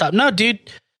might stop? No, dude.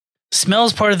 Smell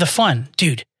is part of the fun.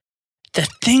 Dude, the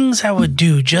things I would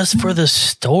do just for the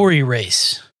story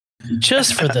race.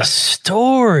 Just for the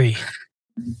story.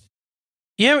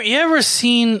 You ever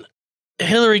seen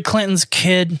Hillary Clinton's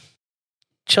kid,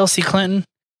 Chelsea Clinton?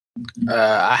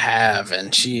 I have,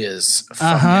 and she is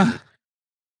fucking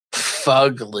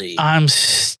fugly. I'm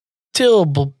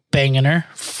still banging her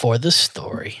for the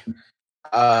story.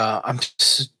 I'm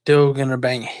still gonna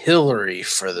bang Hillary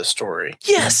for the story.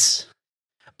 Yes.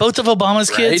 Both of Obama's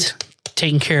kids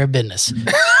taking care of business.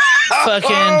 Fucking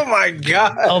oh my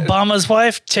God. Obama's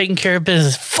wife taking care of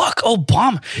business. Fuck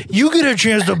Obama. You get a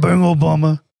chance to bang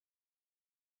Obama.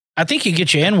 I think you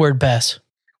get your N-word pass.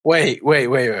 Wait.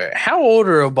 How old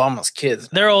are Obama's kids?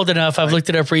 They're old enough. I've looked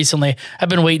it up recently. I've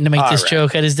been waiting to make this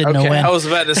joke. I just didn't know when. I was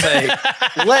about to say,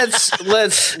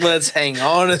 let's hang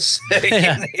on a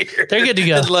second here. They're good to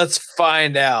go. And let's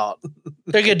find out.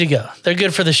 They're good to go. They're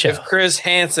good for the show. If Chris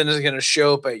Hansen is going to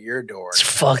show up at your door.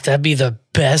 Fuck, that'd be the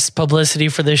best publicity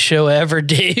for this show ever,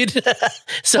 dude.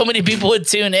 So many people would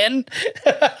tune in.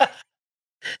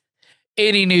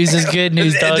 Any news is good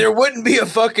news, dog. There wouldn't be a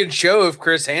fucking show if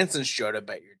Chris Hansen showed up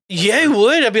at your door. Yeah, it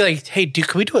would. I'd be like, hey, dude,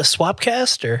 can we do a swap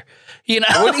cast? Or, you know,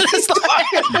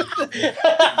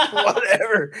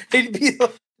 whatever. He'd be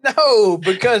like, no,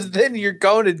 because then you're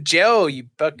going to jail, you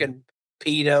fucking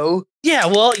pedo. Yeah,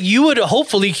 well, you would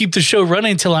hopefully keep the show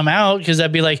running until I'm out because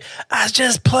I'd be like, I was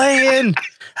just playing.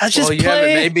 You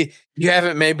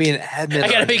haven't made me an admin. I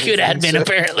gotta make you an admin,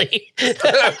 apparently.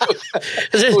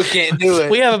 We can't do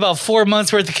it. We have about 4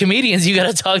 months worth of comedians you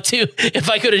gotta talk to if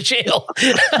I go to jail.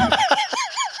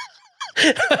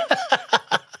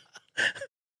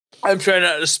 I'm trying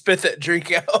not to spit that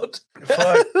drink out.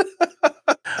 Fuck.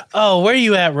 Oh, where are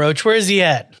you at, Roach? Where is he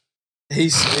at?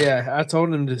 I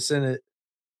told him to send it.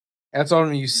 I told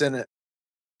him you sent it.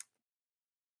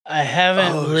 I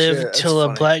haven't lived till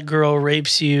a black girl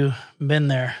rapes you. Been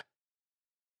there.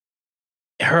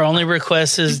 Her only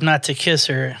request is not to kiss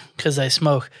her because I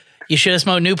smoke. You should have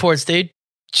smoked Newports, dude.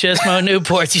 Should have smoked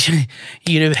Newports.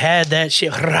 You'd have had that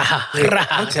shit.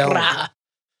 I'm telling you.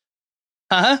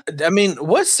 I mean,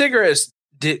 what cigarettes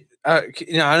did I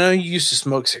know you used to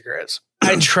smoke cigarettes.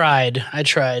 I tried.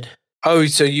 Oh,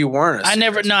 so you weren't? I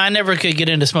never could get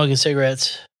into smoking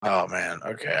cigarettes. Oh man,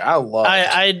 okay. I love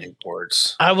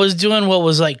Newports. I was doing what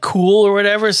was like cool or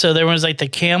whatever. So there was like the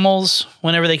Camels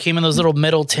whenever they came in those little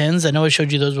metal tins. I know I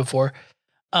showed you those before.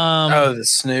 The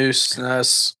snus.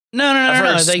 No.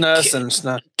 Snus and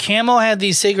snuff. Camel had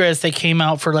these cigarettes that came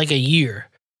out for like a year,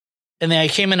 and they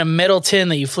came in a metal tin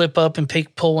that you flip up and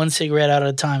pull one cigarette out at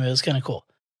a time. It was kind of cool.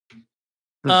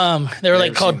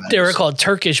 They were called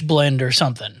Turkish Blend or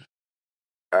something.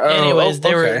 Anyways,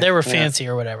 they were fancy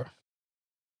or whatever.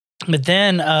 But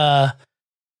then, where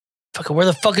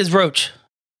the fuck is Roach?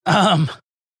 Well,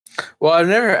 I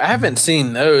haven't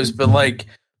seen those, but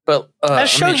I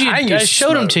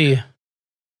showed them to you.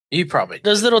 You probably did.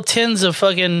 Those little tins of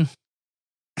fucking.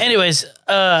 Anyways,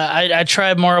 I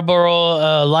tried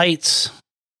Marlboro Lights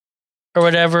or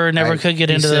whatever. Never could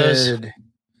get into those.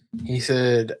 He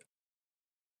said,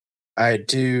 "I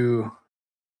do."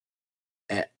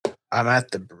 I'm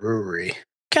at the brewery.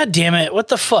 God damn it! What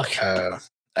the fuck?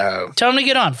 Oh. Tell him to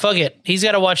get on. Fuck it. He's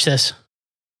got to watch this.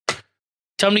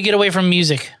 Tell him to get away from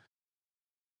music.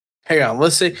 Hang on.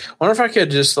 Let's see. Wonder if I could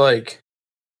just like.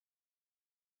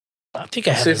 I think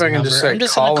I have see if I can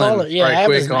just call him. Yeah, I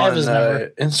have his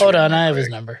number. Hold on, I have his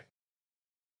number.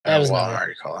 I'm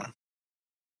already calling him.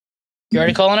 You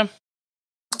already calling him?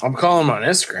 I'm calling him on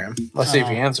Instagram. Let's see if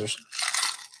he answers.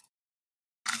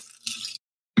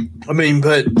 I mean,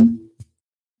 but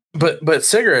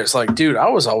cigarettes, like, dude, I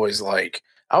was always like,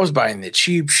 I was buying the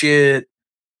cheap shit.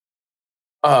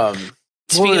 What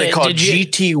were they called?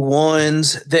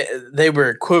 GT1s. They were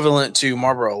equivalent to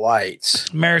Marlboro Lights.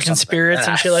 American Spirits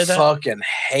and shit like that? I fucking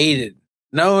hated.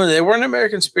 No, they weren't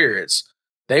American Spirits.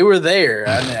 They were there.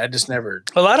 I just never.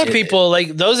 A lot of people, like,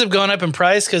 those have gone up in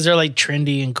price because they're, like,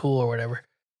 trendy and cool or whatever.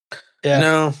 Yeah.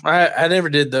 No, I never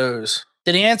did those.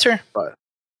 Did he answer? But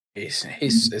he's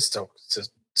still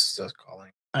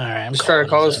calling. All right, I'm just trying to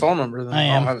call his phone number. Then I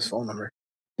don't have his phone number.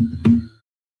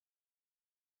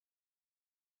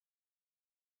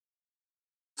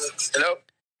 Hello.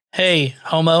 Hey,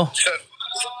 homo.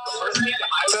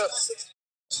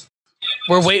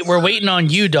 We're waiting on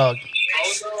you, dog.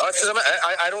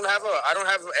 I don't have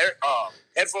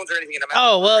headphones or anything in the mouth.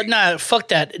 Oh well, nah, fuck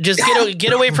that. Just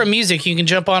get away from music. You can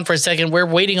jump on for a second. We're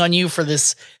waiting on you for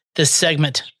this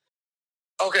segment.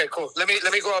 Okay, cool. Let me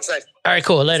go outside. All right,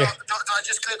 cool. Later. So, do I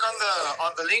just click on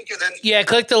the link and then? Yeah,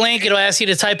 click the link. It'll ask you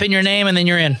to type in your name and then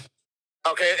you're in.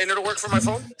 Okay, and it'll work for my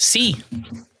phone. C.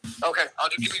 Okay, I'll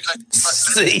give you like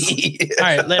See. All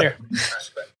right, later.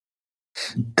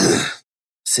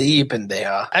 See,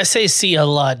 pendeja. I say C a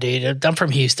lot, dude. I'm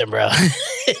from Houston, bro.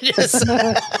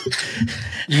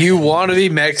 You want to be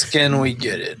Mexican? We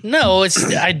get it. No,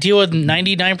 I deal with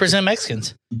 99%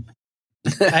 Mexicans.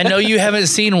 I know you haven't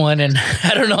seen one, and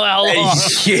I don't know how long.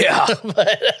 Yeah,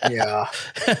 But, yeah.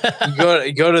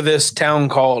 You go to this town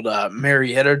called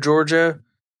Marietta, Georgia.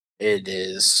 It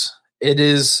is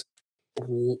 95%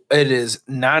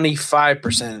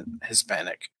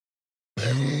 Hispanic.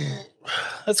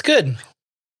 That's good.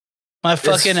 My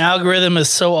fucking algorithm is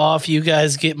so off. You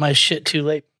guys get my shit too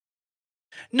late.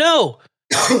 No,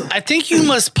 I think you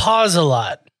must pause a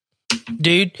lot,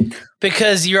 dude,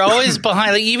 because you're always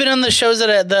behind. Like even on the shows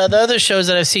that the other shows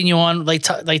that I've seen you on, like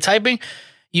typing,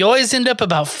 you always end up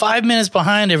about 5 minutes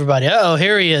behind everybody. Oh,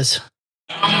 here he is.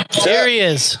 There he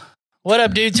is. What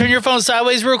up, dude? Turn your phone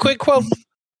sideways real quick, quote.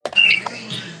 All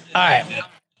right.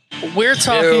 We're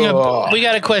talking about, we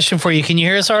got a question for you. Can you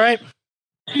hear us all right?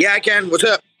 Yeah, I can. What's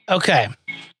up? Okay.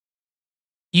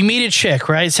 You meet a chick,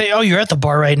 right? Say, oh, you're at the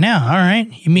bar right now. All right.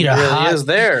 You meet a hot is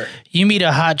there. You meet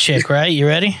a hot chick, right? You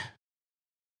ready?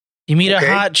 You meet a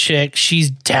hot chick.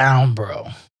 She's down, bro.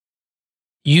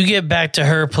 You get back to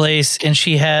her place and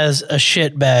she has a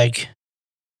shit bag.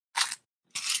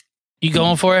 You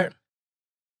going for it?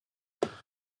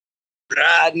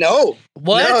 No.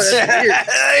 What? No,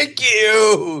 Thank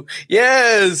you.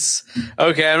 Yes.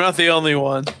 Okay, I'm not the only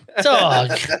one.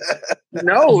 Dog.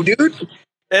 No, dude.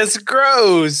 It's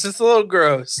gross. It's a little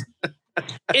gross.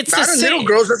 It's Not the a same. little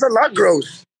gross. That's a lot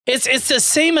gross. It's the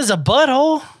same as a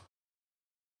butthole.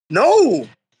 No,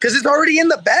 because it's already in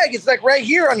the bag. It's like right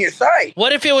here on your side.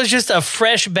 What if it was just a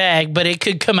fresh bag, but it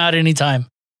could come out anytime?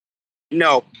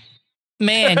 No.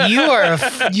 Man, you are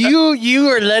you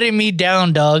are letting me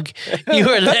down, dog. You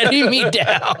are letting me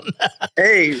down.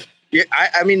 Hey,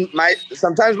 I mean,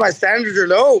 sometimes my standards are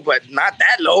low, but not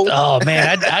that low. Oh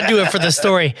man, I'd do it for the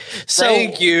story. So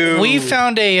Thank you. We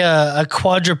found a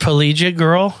quadriplegic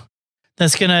girl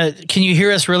that's gonna. Can you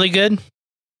hear us really good?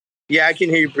 Yeah, I can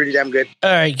hear you pretty damn good.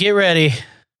 All right, get ready.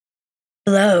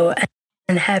 Hello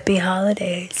and happy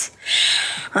holidays.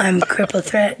 I'm Cripple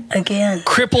Threat again.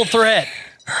 Cripple Threat.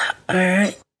 All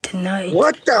right, tonight.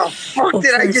 What the fuck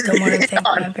did I just I want to hit thank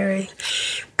on? my very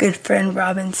good friend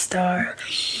Robin Starr.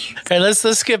 Okay, let's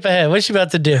skip ahead. What's she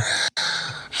about to do?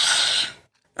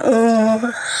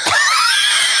 I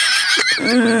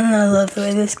love the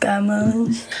way this guy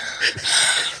moans.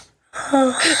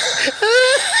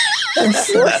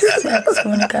 It's so sexy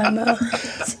when a guy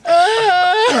moans.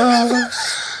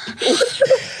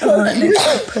 It makes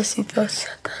my pussy feel so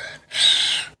good.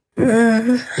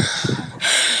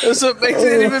 That's what makes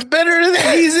it even better.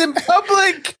 He's in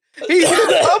public. He's in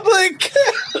public.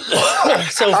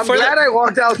 So I'm glad I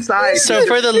walked outside. So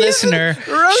for the listener,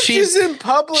 Roach is in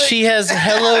public. She has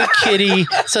Hello Kitty.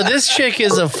 So this chick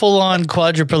is a full-on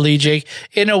quadriplegic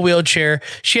in a wheelchair.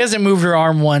 She hasn't moved her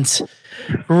arm once.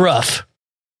 Rough.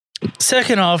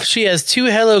 Second off, she has 2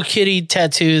 Hello Kitty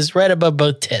tattoos right above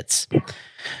both tits.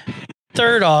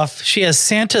 Third off, she has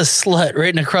Santa slut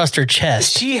written across her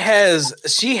chest. She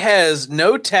has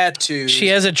no tattoos. She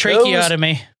has a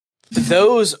tracheotomy.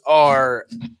 Those are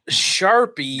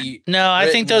Sharpie. No, I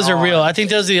think those are real. I think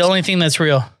those are the only thing that's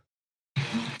real.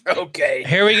 Okay.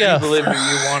 Here we go. You believe who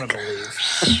you want to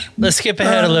believe. Let's skip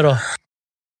ahead a little.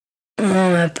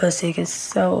 Oh, my pussy gets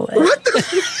so wet.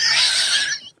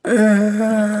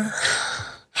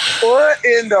 What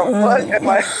in the fuck am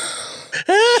I?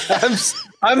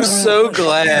 I'm so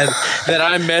glad that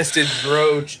I messaged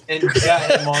Roach and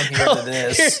got him on here to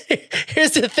this.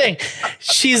 Here's the thing.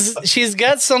 She's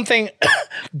got something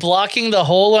blocking the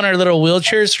hole on her little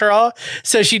wheelchair straw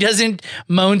so she doesn't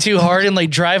moan too hard and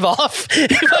like drive off.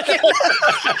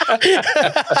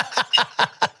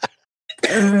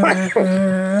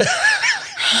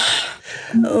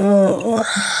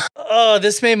 Oh,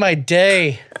 this made my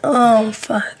day. Oh,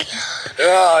 fuck.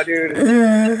 Oh, dude.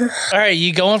 All right,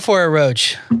 you going for a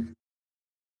Roach?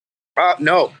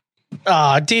 No.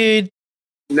 Aw, dude.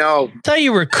 No. Thought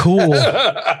you were cool.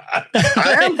 I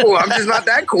am cool. I'm just not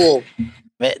that cool.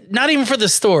 Not even for the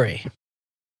story.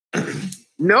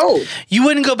 No. You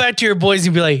wouldn't go back to your boys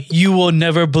and be like, you will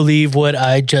never believe what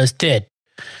I just did.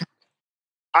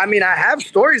 I mean, I have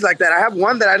stories like that. I have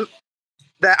one that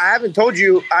I haven't told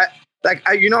you.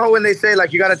 You know when they say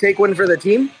like you got to take one for the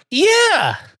team.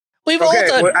 Yeah, we've all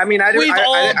done. Well, I mean, I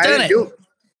didn't do it.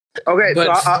 Okay,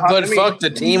 but so, fuck the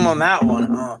team on that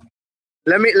one, huh?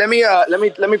 Let me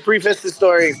preface the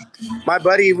story. My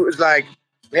buddy was like,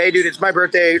 "Hey, dude, it's my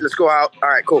birthday. Let's go out." All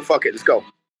right, cool. Fuck it, let's go.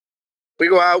 We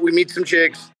go out. We meet some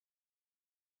chicks,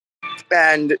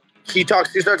 and he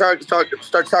starts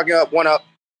talking up one up,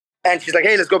 and she's like,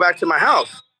 "Hey, let's go back to my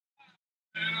house."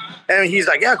 And he's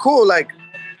like, "Yeah, cool." Like,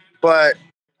 but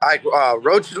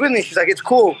Roach is with me. She's like, "It's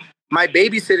cool. My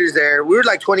babysitter's there." We were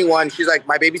like 21. She's like,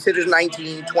 "My babysitter's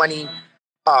 19, 20.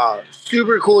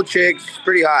 Super cool chick. She's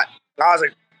pretty hot." I was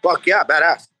like, "Fuck yeah,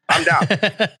 badass. I'm down."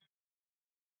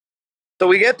 So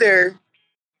we get there.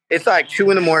 It's like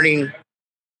 2 a.m.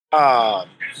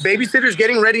 Babysitter's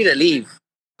getting ready to leave.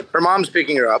 Her mom's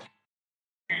picking her up.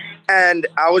 And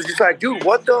I was just like, dude,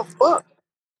 what the fuck?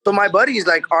 So my buddy's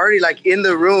like already like in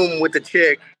the room with the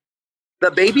chick. The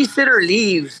babysitter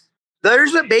leaves.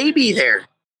 There's a baby there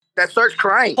that starts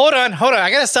crying. Hold on.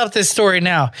 I got to stop this story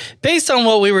now. Based on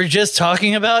what we were just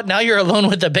talking about, now you're alone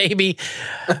with the baby.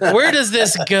 Where does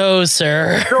this go,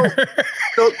 sir?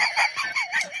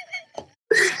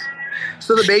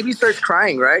 So the baby starts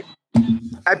crying, right?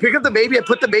 I pick up the baby. I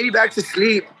put the baby back to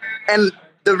sleep. And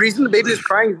the reason the baby is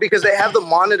crying is because they have the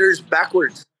monitors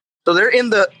backwards. So they're in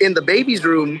the baby's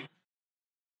room.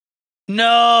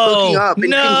 No, looking up, and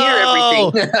you can hear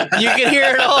everything. You can hear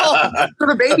it all. So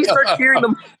the baby starts hearing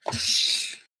them.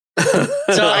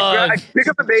 So I pick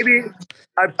up the baby.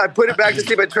 I put it back to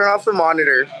sleep. I turn off the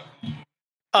monitor.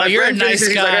 Oh, you're a nice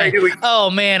guy. Like, hey, oh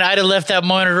man, I'd have left that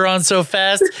monitor on so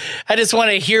fast. I just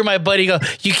want to hear my buddy go,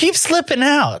 "You keep slipping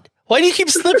out. Why do you keep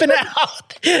slipping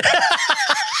out?"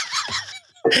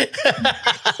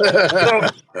 So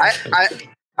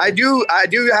I do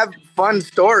have fun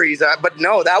stories, but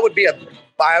no, that would be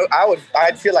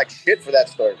I'd feel like shit for that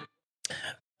story.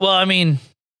 Well, I mean,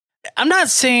 I'm not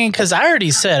saying, because I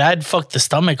already said I'd fuck the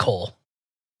stomach hole.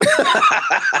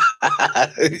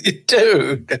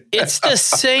 Dude, it's the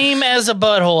same as a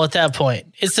butthole at that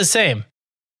point. It's the same.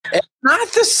 It's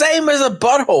not the same as a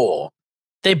butthole.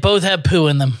 They both have poo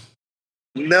in them.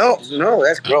 No,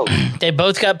 that's gross. They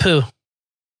both got poo.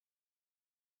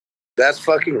 That's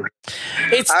fucking.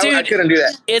 I couldn't do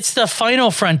that. It's the final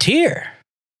frontier.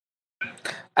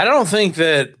 I don't think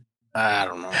that. I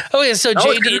don't know. Okay, so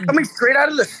JD it's coming straight out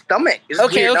of the stomach. It's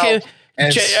okay. All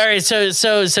right, so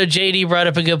JD brought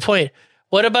up a good point.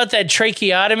 What about that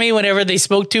tracheotomy? Whenever they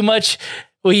smoke too much,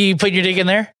 will you put your dick in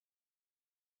there?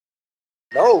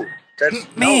 No,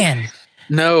 man.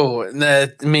 No,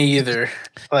 me either.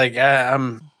 Like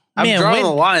I'm drawing the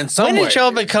line somewhere. When did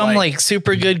y'all become like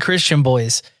super good Christian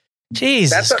boys?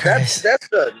 Jesus Christ. That's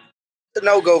the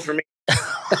no-go for me.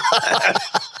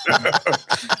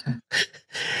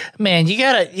 Man, you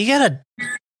gotta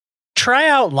try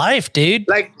out life, dude.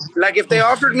 Like if they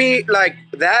offered me like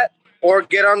that or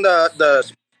get on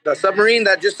the submarine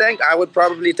that just sank, I would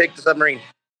probably take the submarine.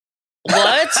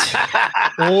 What?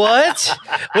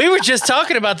 We were just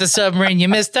talking about the submarine. You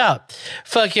missed out.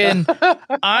 Fucking,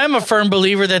 I'm a firm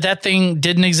believer that thing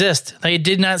didn't exist. Like, it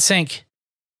did not sink.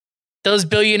 Those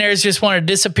billionaires just want to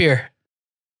disappear.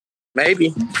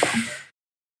 Maybe.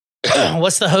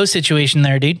 What's the hoe situation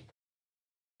there, dude?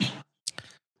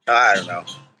 I don't know.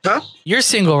 Huh? You're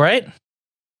single, right?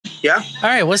 Yeah. All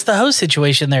right. What's the hoe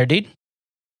situation there, dude?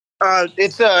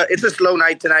 It's a slow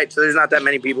night tonight, so there's not that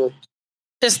many people.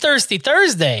 It's Thirsty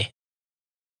Thursday.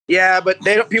 Yeah, but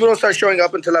people don't start showing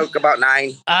up until like about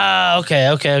 9. Ah,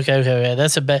 okay.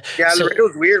 That's a bad. Yeah,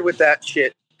 Laredo's weird with that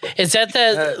shit. Is that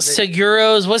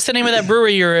Seguros? What's the name of that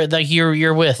brewery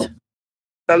you're with?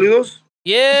 Saludos.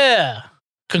 Yeah.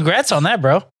 Congrats on that,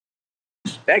 bro.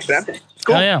 Thanks, man. It's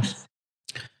cool. Oh yeah.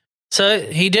 So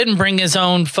he didn't bring his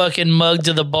own fucking mug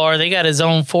to the bar. They got his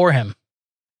own for him.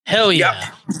 Hell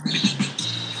yeah.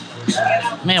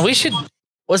 Yep. Man, we should.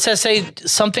 What's that say?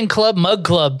 Something club, mug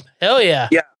club. Hell yeah.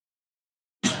 Yeah.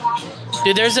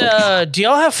 Dude, do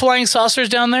y'all have flying saucers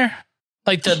down there?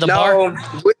 Like the bar? No,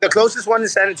 the closest one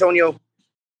is San Antonio.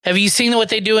 Have you seen what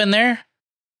they do in there?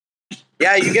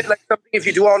 Yeah, you get like something if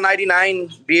you do all 99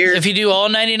 beers. If you do all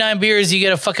 99 beers, you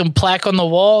get a fucking plaque on the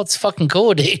wall. It's fucking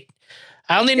cool, dude.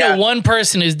 I only know one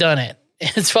person who's done it.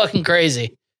 It's fucking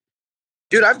crazy.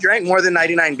 Dude, I've drank more than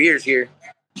 99 beers here.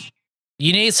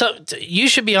 You need you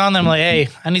should be on them like, hey,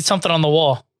 I need something on the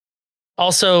wall.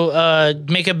 Also,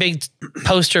 make a big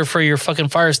poster for your fucking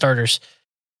fire starters.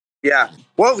 Yeah.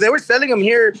 Well, they were selling them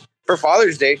here for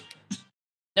Father's Day.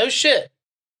 No shit.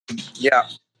 Yeah.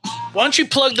 Why don't you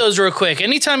plug those real quick?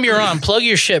 Anytime you're on, plug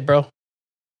your shit, bro.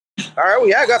 All right, well,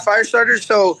 yeah, I got fire starters.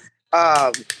 So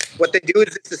what they do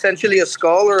is it's essentially a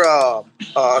skull or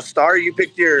a star. You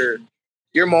picked your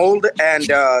mold, and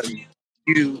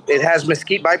it has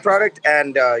mesquite byproduct,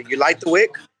 and you light the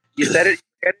wick. You set it,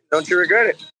 don't you regret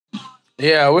it?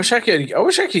 Yeah, I wish I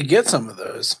could get some of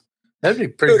those. That'd be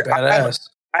pretty badass.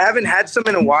 I haven't had some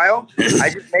in a while. I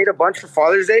just made a bunch for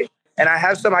Father's Day, and I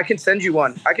have some. I can send you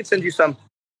one. I can send you some.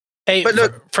 Hey, but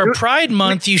look, for Pride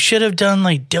Month, you should have done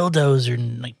like dildos or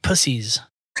like pussies.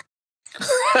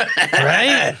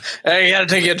 Right? I gotta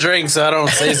take a drink so I don't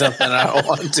say something I don't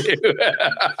want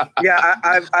to. Yeah,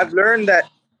 I've learned that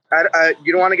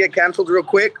you don't want to get canceled real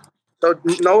quick. So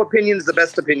no opinion is the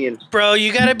best opinion. Bro,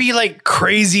 you gotta be like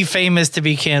crazy famous to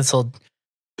be canceled.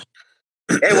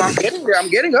 Hey, well, I'm getting there. I'm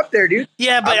getting up there, dude.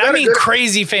 Yeah, but I mean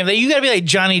crazy famous. You gotta be like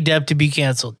Johnny Depp to be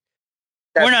canceled.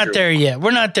 We're not there yet. We're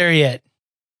not there yet.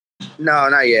 No,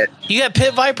 not yet. You got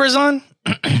pit vipers on?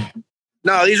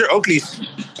 No, these are Oakleys.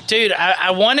 Dude,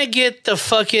 I want to get the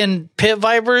fucking pit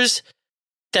vipers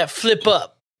that flip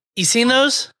up. You seen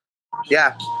those?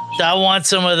 Yeah. I want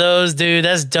some of those, dude.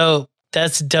 That's dope.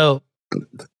 That's dope.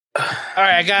 All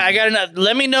right, I got enough.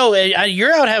 Let me know.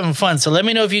 You're out having fun, so let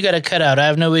me know if you got a cutout. I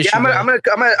have no issue. Yeah, I'm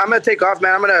gonna take off,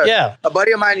 man. Yeah. A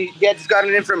buddy of mine, just got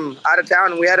in from out of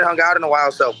town, and we hadn't hung out in a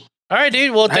while, so. All right,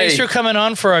 dude. Well, thanks for coming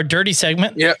on for our dirty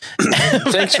segment. Yep.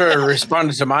 Thanks for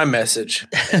responding to my message,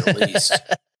 at least.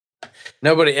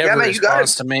 Nobody ever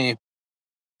responds to me.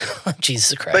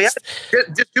 Jesus Christ. But yeah,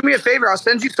 just do me a favor. I'll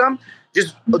send you some.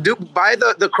 Just buy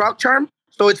the croc charm,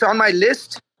 so it's on my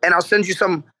list, and I'll send you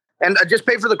some. And just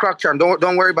pay for the croc charm.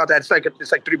 Don't worry about that. It's like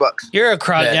 $3. You're a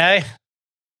croc guy.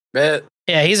 Bet.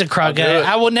 Yeah, he's a croc guy.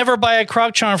 I will never buy a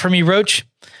croc charm from you, Roach.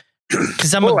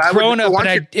 Because I'm a grown up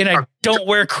and I don't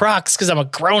wear Crocs because I'm a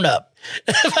grown up.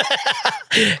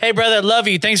 Hey, brother, love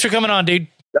you. Thanks for coming on, dude.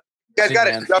 You guys got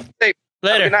it. Love you.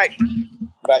 Later. Good night.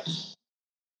 Bye.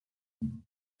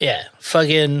 Yeah,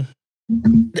 fucking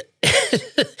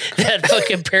that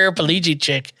fucking paraplegic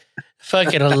chick.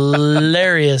 Fucking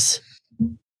hilarious.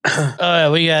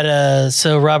 We got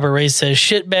so Robert Ray says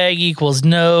shitbag equals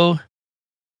no.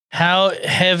 How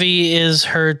heavy is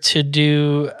her to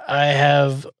do? I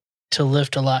have to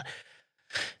lift a lot.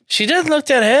 She doesn't look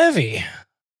that heavy.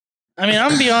 I mean, I'm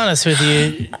gonna be honest with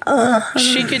you.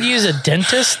 She could use a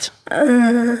dentist,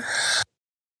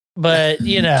 but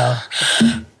you know.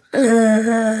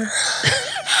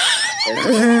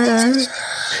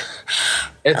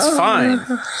 It's fine.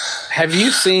 Have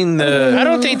you seen the... I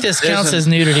don't think this counts as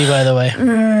nudity, by the way.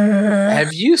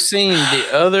 Have you seen the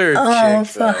other chick?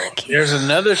 Fuck. There's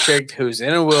another chick who's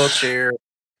in a wheelchair.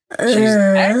 She's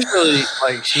actually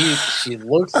like she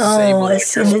looks the same. Like as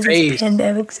soon as this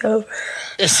pandemic's over.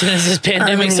 As soon as this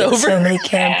pandemic's over. So many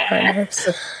camp partners.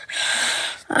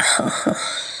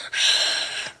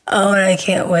 Oh, and I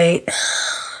can't wait.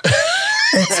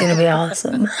 It's gonna be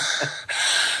awesome.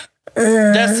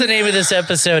 That's the name of this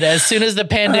episode. As soon as the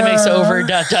pandemic's over. ...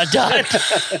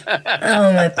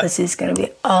 Oh, my pussy's gonna be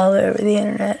all over the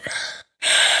internet.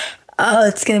 Oh,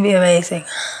 it's gonna be amazing.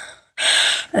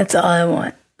 That's all I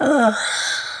want. I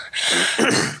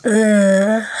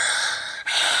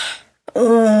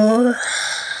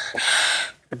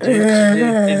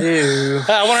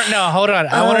want to know. Hold on.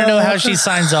 I want to know how she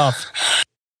signs off.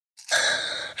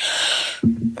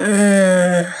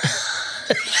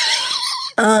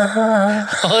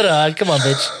 Hold on. Come on,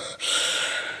 bitch.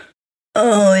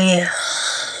 Oh, yeah.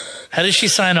 How does she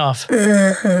sign off?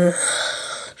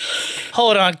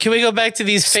 Hold on. Can we go back to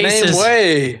these faces? Same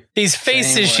way. These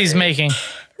faces she's making.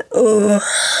 Oh.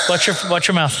 Watch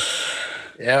your mouth.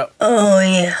 Yep. Oh,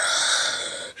 yeah.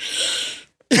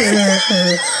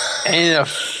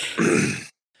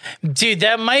 Dude,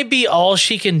 that might be all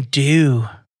she can do.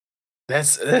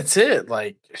 That's it.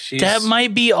 Like that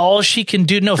might be all she can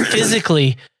do. No,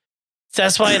 physically.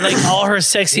 That's why like all her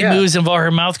sexy moves involve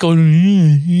her mouth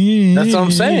going. That's what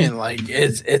I'm saying. Like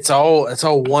it's all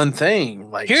one thing.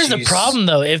 Like here's the problem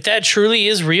though. If that truly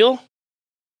is real,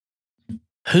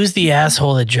 who's the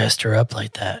asshole that dressed her up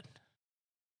like that?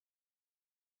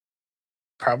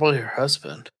 Probably her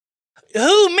husband.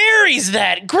 Who marries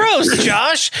that? Gross,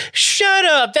 Josh. Shut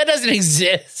up. That doesn't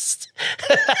exist.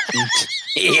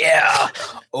 Yeah.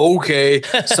 Okay.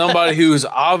 Somebody who's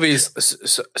obvious.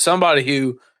 Somebody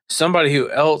who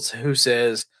else who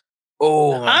says,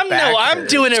 "Oh, I'm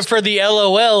doing it for the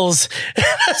LOLs."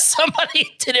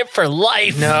 Somebody did it for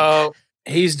life. No,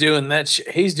 he's doing that.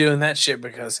 He's doing that shit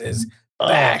because his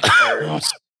back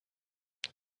hurts.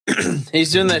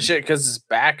 He's doing that shit because his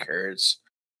back hurts.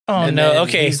 Oh no!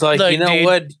 Okay, he's like, look,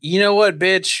 you know what,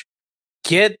 bitch,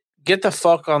 get the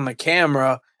fuck on the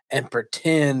camera and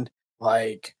pretend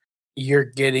like you're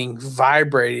getting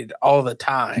vibrated all the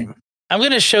time. I'm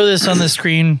going to show this on the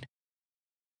screen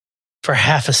for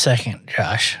half a second,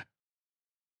 Josh.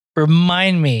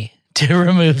 Remind me to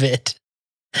remove it.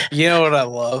 You know what I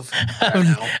love?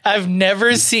 I've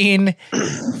never seen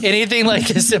anything like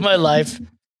this in my life.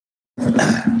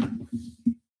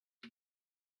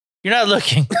 You're not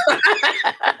looking.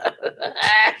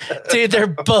 Dude, they're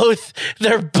both.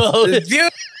 Do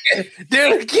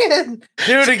it again.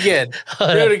 Do it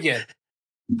again.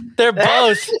 They're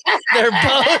both.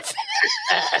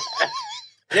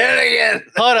 Do it again.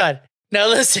 Hold on. Now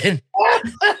listen.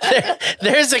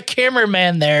 There's a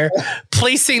cameraman there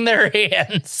placing their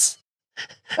hands.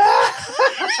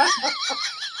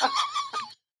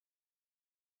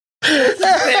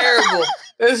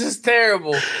 This is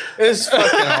terrible. This is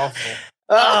fucking awful.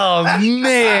 Oh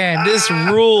man, this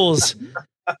rules.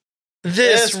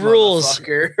 This rules.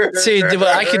 Dude,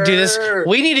 I could do this.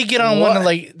 We need to get on one of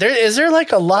is there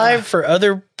like a live for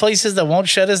other places that won't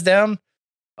shut us down?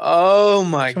 Oh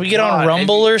my god. Can we get on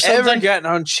Rumble or something? Ever gotten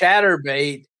on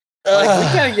Chatterbait? We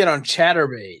gotta get on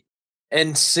Chatterbait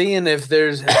and seeing if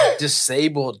there's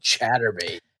disabled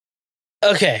Chatterbait.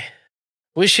 Okay.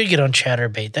 We should get on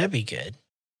Chatterbait. That'd be good.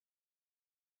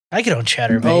 I get on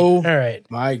Chatterbait. Oh, all right.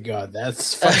 My god,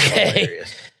 that's fucking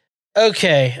hilarious.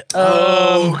 Okay.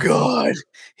 Oh god.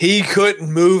 He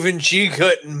couldn't move and she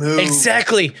couldn't move.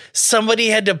 Exactly. Somebody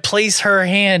had to place her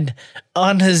hand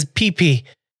on his pee-pee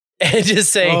and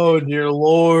just say, "Oh dear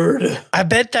Lord." I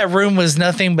bet that room was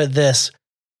nothing but this.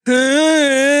 What?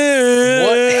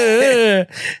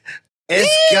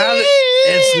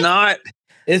 It's not.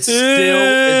 It's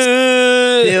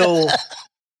still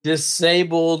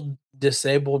disabled.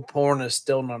 Disabled porn is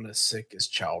still not as sick as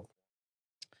child.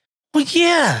 Well,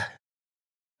 yeah.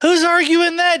 Who's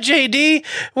arguing that, JD?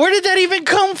 Where did that even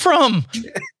come from?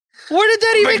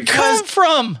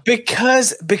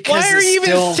 Because why are you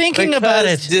even thinking about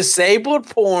it? Disabled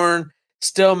porn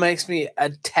still makes me a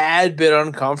tad bit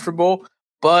uncomfortable,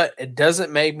 but it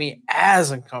doesn't make me as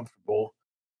uncomfortable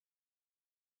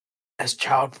as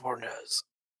child porn does.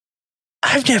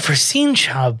 I've never seen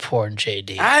child porn,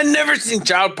 JD. I've never seen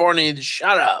child porn either.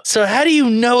 Shut up. So how do you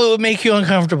know it would make you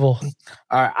uncomfortable?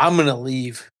 All right, I'm gonna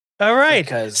leave. All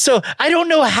right. So I don't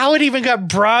know how it even got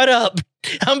brought up.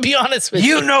 I'll be honest with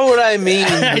you. You know what I mean?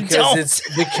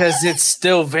 Because it's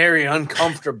still very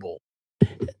uncomfortable.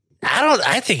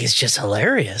 I think it's just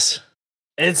hilarious.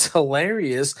 It's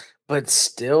hilarious, but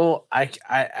still,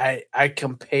 I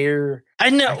compare. I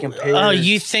know. Oh,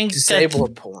 you think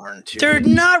disabled porn? They're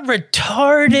not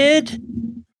retarded.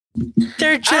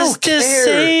 They're just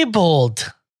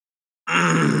disabled.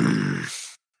 Man.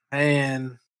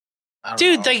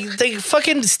 Dude, they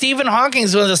fucking Stephen Hawking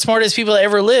is one of the smartest people that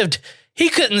ever lived. He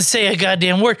couldn't say a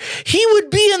goddamn word. He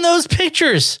would be in those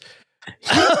pictures.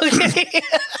 Okay.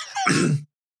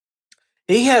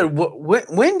 He had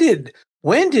when did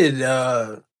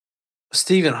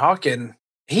Stephen Hawking?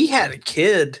 He had a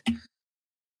kid.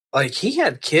 Like he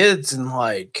had kids in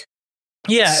like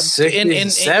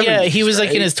 60s, 70s, he was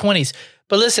like in his 20s.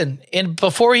 But listen,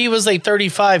 before he was like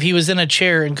 35, he was in a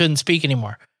chair and couldn't speak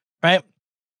anymore. Right?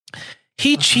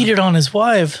 He cheated on his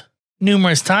wife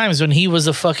numerous times when he was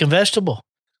a fucking vegetable.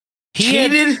 He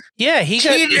cheated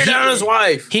on his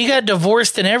wife. He got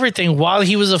divorced and everything while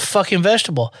he was a fucking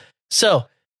vegetable. So,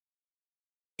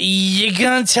 you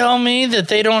gonna tell me that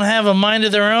they don't have a mind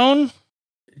of their own?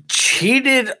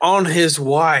 Cheated on his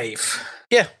wife.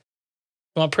 Yeah.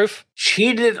 You want proof?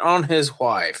 Cheated on his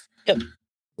wife. Yep.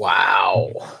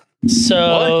 Wow.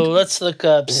 So, let's look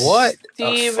up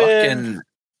Stephen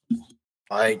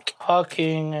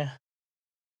Hawking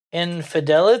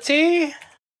infidelity.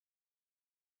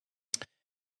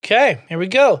 Okay, here we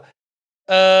go.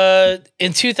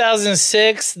 In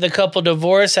 2006, the couple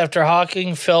divorced after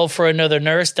Hawking fell for another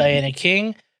nurse, Diana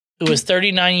King, who was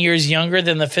 39 years younger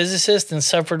than the physicist and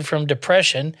suffered from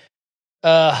depression.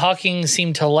 Hawking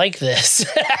seemed to like this.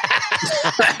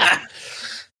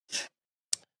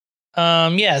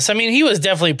 Yes, I mean, he was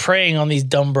definitely preying on these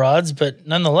dumb broads, but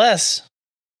nonetheless,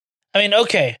 I mean,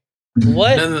 okay,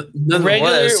 what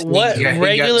regular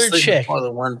chick? More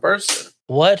than one person.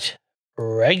 What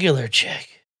regular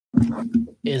chick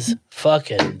is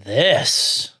fucking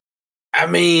this? I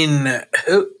mean,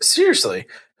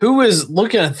 who is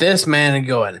looking at this man and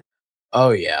going,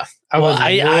 "Oh yeah, I would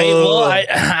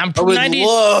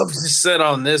love to sit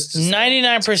on this."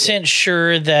 99%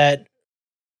 sure that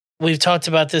we've talked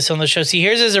about this on the show. See,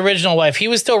 here's his original wife. He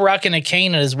was still rocking a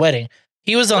cane at his wedding.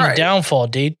 He was on the downfall,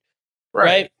 dude.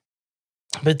 Right?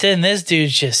 But then this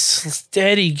dude's just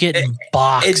steady getting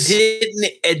boxed.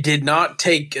 It did not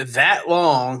take that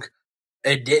long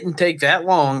it didn't take that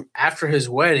long after his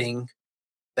wedding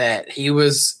that he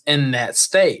was in that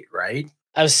state, right?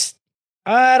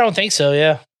 I don't think so,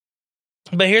 yeah.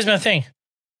 But here's my thing.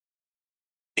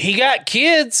 He got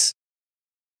kids.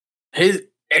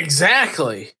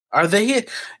 Exactly. Are they?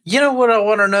 You know what I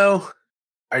want to know?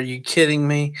 Are you kidding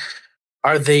me?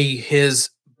 Are they his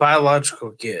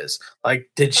biological kids? Like,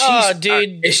 did she? Oh,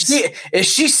 dude, is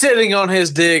she sitting on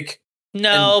his dick?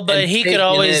 No, but he could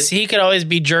always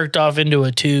be jerked off into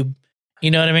a tube.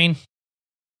 You know what I mean?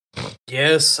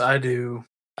 Yes, I do.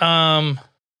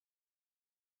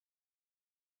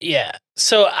 Yeah.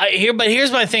 So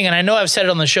here's my thing, and I know I've said it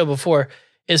on the show before.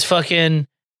 Is fucking.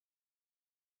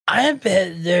 I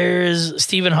bet there's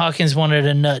Stephen Hawkins wanted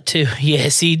a nut too.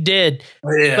 Yes, he did.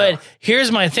 Yeah. But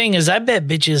here's my thing: is I bet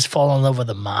bitches fall in love with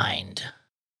the mind.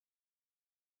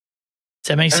 Does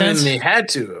that make sense? They had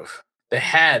to have. They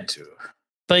had to.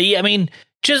 But yeah, I mean,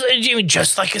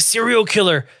 just like a serial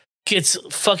killer gets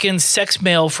fucking sex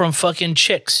mail from fucking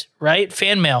chicks, right?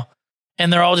 Fan mail.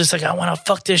 And they're all just like, I want to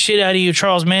fuck this shit out of you,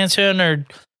 Charles Manson. Or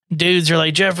dudes are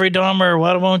like, Jeffrey Dahmer,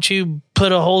 why won't you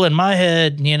put a hole in my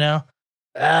head, you know?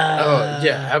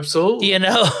 Yeah, absolutely. You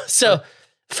know? So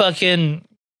fucking,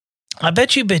 I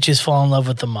bet you bitches fall in love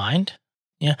with the mind.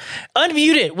 Yeah.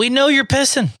 Unmute it. We know you're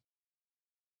pissing.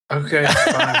 Okay,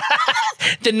 fine.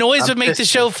 The noise would make the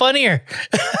show funnier.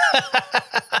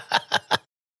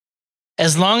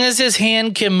 As long as his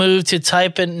hand can move to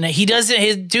type, and he doesn't.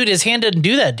 His hand doesn't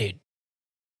do that, dude.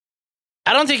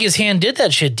 I don't think his hand did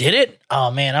that shit. Did it? Oh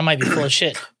man, I might be full of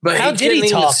shit. But how did he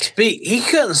talk? He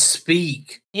couldn't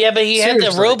speak. Yeah, but he had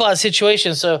the robot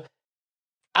situation. So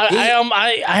I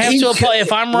have to apply.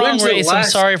 If I'm wrong, Race, I'm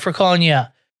sorry for calling you out.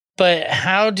 But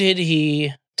how did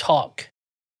he talk?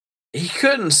 He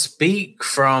couldn't speak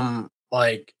from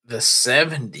like the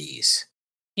 70s.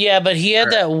 Yeah, but he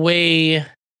had that way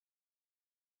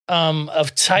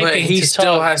of typing. But he to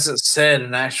still talk. hasn't said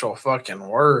an actual fucking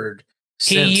word.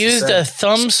 He used a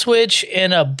thumb switch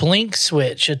and a blink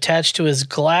switch attached to his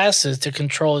glasses to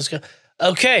control his.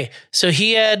 Okay, so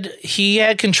he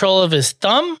had control of his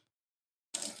thumb,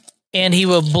 and he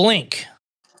would blink,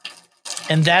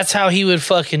 and that's how he would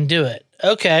fucking do it.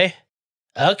 Okay.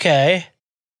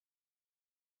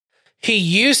 He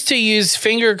used to use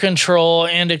finger control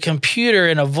and a computer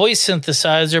and a voice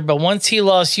synthesizer, but once he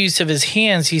lost use of his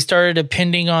hands, he started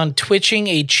depending on twitching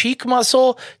a cheek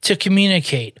muscle to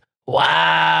communicate.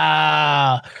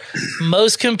 Wow.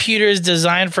 Most computers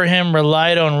designed for him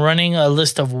relied on running a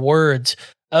list of words.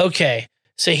 Okay.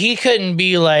 So he couldn't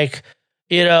be like,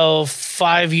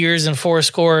 5 years and 4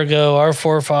 ago, our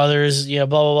forefathers, blah,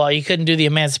 blah, blah. He couldn't do the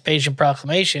Emancipation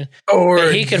Proclamation. Or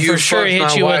he could for sure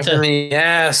hit you with the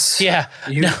ass. Yeah.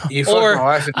 You fucked my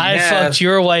wife in the I ass, fucked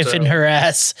your wife in her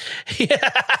ass. Yeah.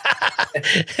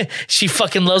 She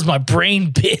fucking loves my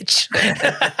brain, bitch.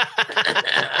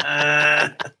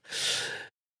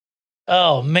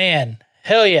 Oh, man.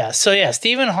 Hell yeah. So, yeah,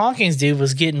 Stephen Hawking's dude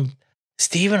was getting...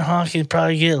 Stephen Hawking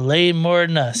probably getting laid more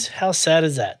than us. How sad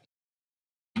is that?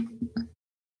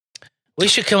 We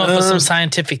should come up with some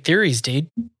scientific theories, dude.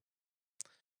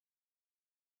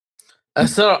 I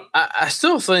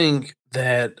still think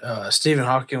that Stephen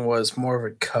Hawking was more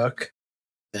of a cuck.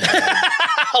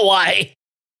 Why?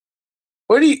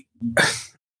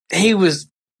 He was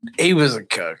a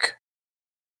cuck.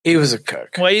 He was a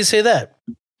cuck. Why do you say that?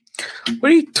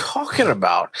 What are you talking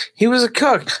about? He was a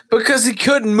cuck because he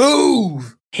couldn't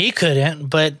move. He couldn't,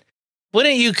 but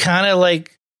wouldn't you kind of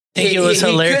like think it was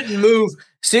hilarious? He couldn't move.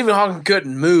 Stephen Hawking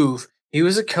couldn't move. He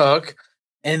was a cuck,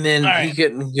 and then he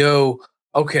couldn't go,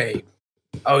 okay,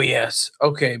 oh yes,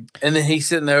 okay. And then he's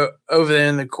sitting there over there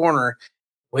in the corner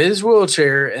with his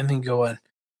wheelchair and then going,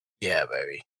 yeah,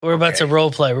 baby. We're about to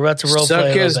role play. We're about to role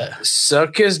play a little bit.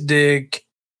 Suck his dick.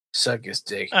 Suck his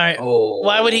dick. All right.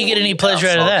 Why would he get any pleasure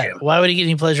out of that? Why would he get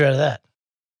any pleasure out of that?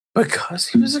 Because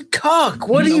he was a cuck.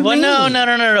 What do you mean?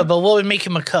 No. But what would make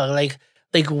him a cuck? Like,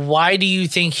 why do you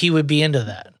think he would be into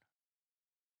that?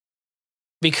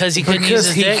 Because he couldn't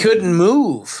use his dick? Couldn't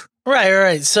move.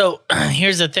 Right. So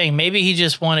here's the thing. Maybe he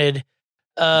just wanted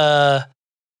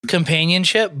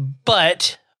companionship.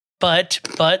 But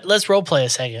let's role play a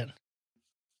second.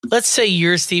 Let's say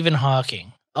you're Stephen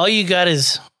Hawking. All you got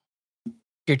is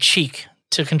your cheek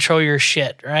to control your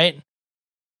shit, right?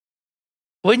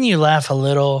 Wouldn't you laugh a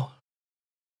little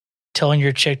telling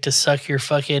your chick to suck your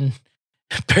fucking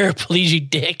paraplegic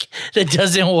dick that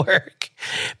doesn't work?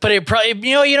 But it probably,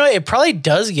 it probably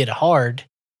does get hard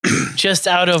just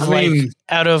out of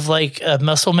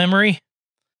muscle memory.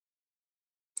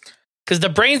 Because the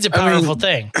brain's a powerful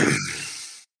thing.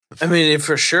 I mean,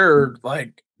 for sure,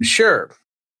 sure.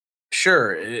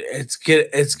 sure,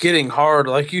 it's getting hard,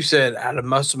 like you said, out of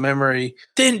muscle memory.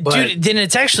 Then, dude, then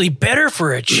it's actually better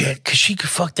for a chick because she could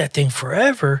fuck that thing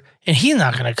forever, and he's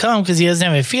not gonna come because he doesn't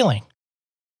have a feeling.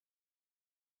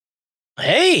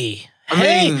 Hey, I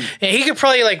mean, and he could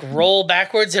probably like roll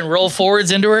backwards and roll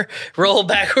forwards into her, roll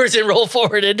backwards and roll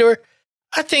forward into her.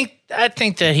 I think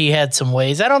that he had some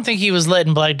ways. I don't think he was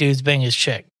letting black dudes bang his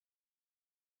chick.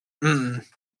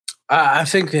 I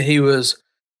think that he was.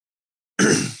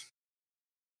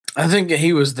 I think that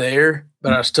he was there,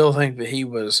 but I still think that he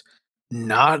was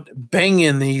not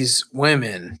banging these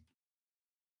women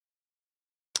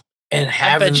and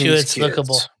having. I bet you it's kids.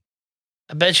 Lookable.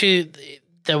 I bet you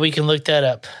that we can look that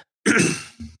up.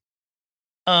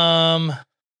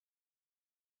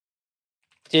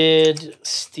 Did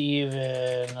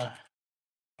Stephen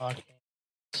Hawking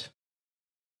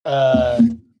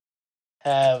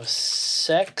have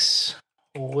sex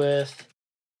with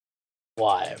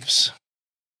wives?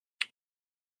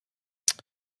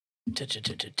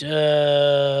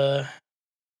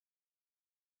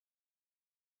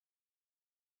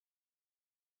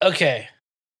 Okay.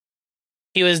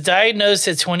 He was diagnosed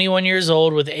at 21 years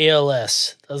old with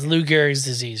ALS. That was Lou Gehrig's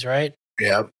disease, right?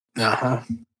 Yep. Uh-huh.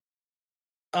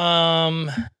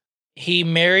 He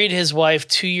married his wife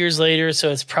 2 years later,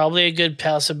 so it's probably a good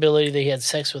possibility that he had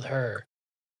sex with her.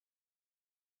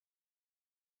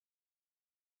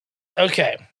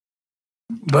 Okay.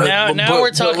 But now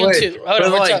we're talking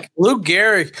Lou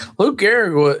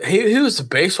Gehrig, he was a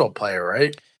baseball player,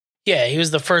 right? Yeah, he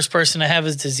was the first person to have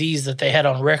his disease that they had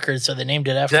on record, so they named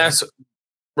it after him.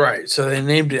 Right, so they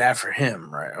named it after him,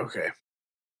 right? Okay.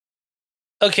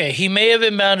 Okay, he may have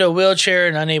been bound to a wheelchair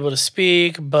and unable to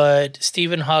speak, but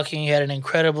Stephen Hawking had an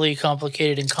incredibly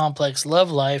complicated and complex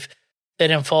love life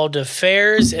that involved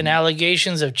affairs and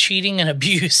allegations of cheating and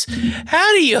abuse.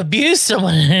 How do you abuse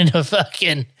someone in a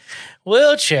fucking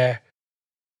wheelchair?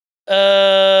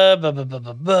 Married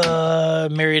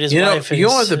his wife. You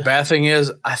know what the bad thing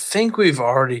is? I think we've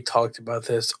already talked about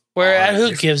this.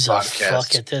 Who gives a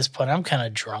fuck at this point? I'm kind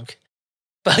of drunk.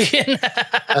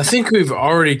 I think we've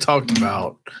already talked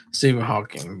about Stephen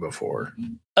Hawking before.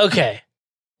 Okay.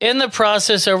 In the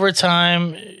process, over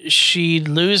time, she'd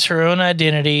lose her own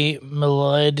identity,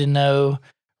 Miladino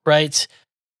writes,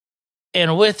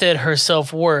 and with it, her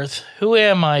self-worth. Who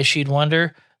am I, she'd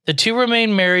wonder. The two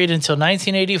remained married until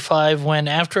 1985 when,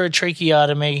 after a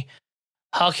tracheotomy,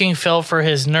 Hawking fell for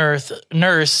his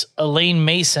nurse, Elaine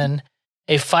Mason,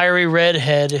 a fiery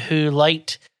redhead who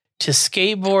liked to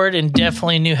skateboard and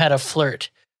definitely knew how to flirt.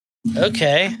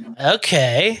 Okay,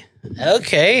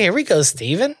 here we go,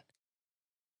 Steven.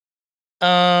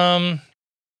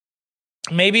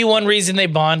 Maybe one reason they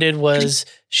bonded was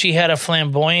she had a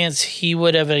flamboyance he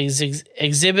would have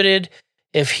exhibited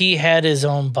if he had his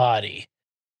own body.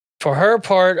 For her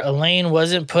part, Elaine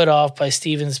wasn't put off by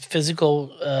Stephen's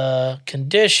physical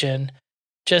condition.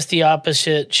 Just the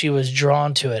opposite, she was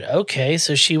drawn to it. Okay,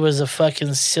 so she was a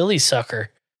fucking silly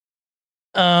sucker.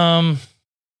 I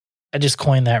just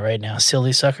coined that right now,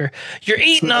 silly sucker. You're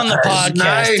eating on the podcast,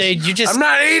 nice. Dude. I'm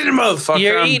not eating, motherfucker.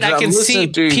 You're eating. I can see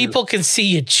people can see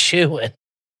you chewing.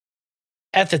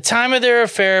 At the time of their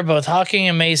affair, both Hawking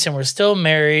and Mason were still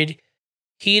married.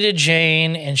 He to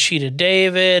Jane and she to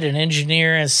David, an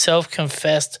engineer and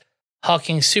self-confessed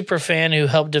Hawking superfan who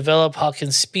helped develop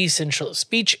Hawking's speech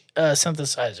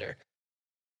synthesizer.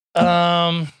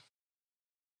 All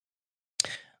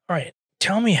right,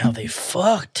 tell me how they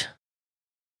fucked.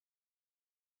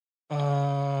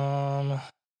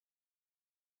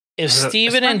 If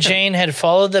Stephen and Jane had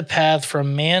followed the path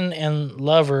from man and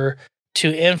lover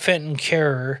to infant and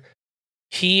carer,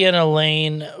 he and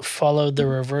Elaine followed the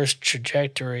reverse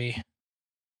trajectory.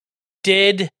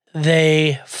 Did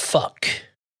they fuck?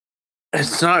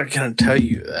 It's not going to tell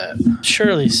you that.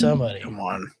 Surely somebody. Come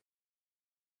on.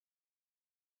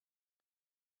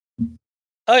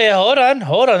 Oh, yeah, hold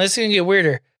on. This is going to get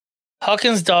weirder.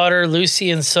 Hawkins' daughter,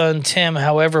 Lucy, and son, Tim,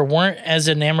 however, weren't as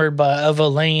enamored of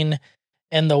Elaine,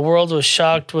 and the world was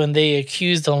shocked when they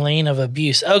accused Elaine of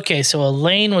abuse. Okay, so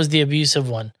Elaine was the abusive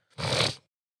one.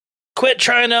 Quit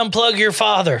trying to unplug your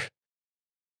father.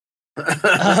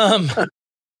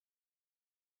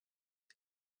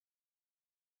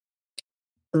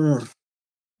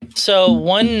 So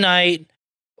one night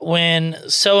when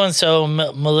so-and-so,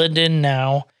 Melinda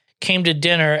now, came to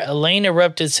dinner, Elaine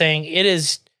erupted saying,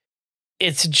 It's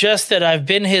just that I've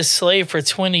been his slave for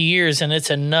 20 years and it's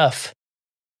enough.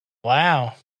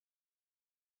 Wow.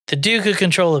 The dude could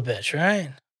control a bitch,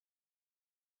 right?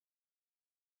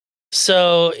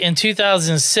 So in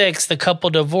 2006, the couple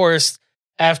divorced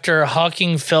after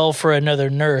Hawking fell for another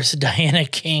nurse, Diana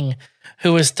King,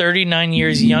 who was 39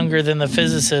 years younger than the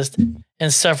physicist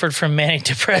and suffered from manic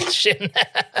depression.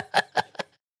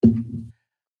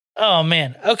 Oh,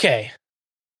 man. Okay.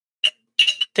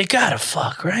 They gotta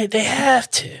fuck, right? They have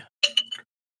to.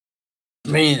 I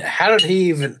mean, how did he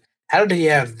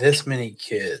have this many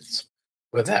kids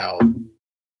without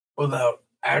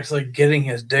actually getting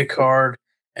his dick hard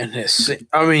and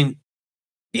I mean,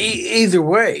 either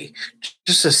way,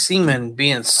 just a semen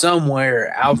being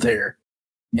somewhere out there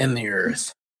in the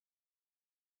earth.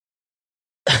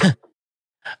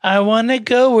 I want to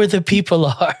go where the people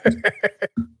are.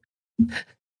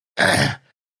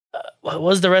 What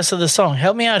was the rest of the song?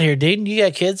 Help me out here, dude. You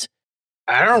got kids?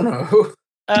 I don't know.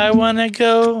 I want to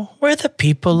go where the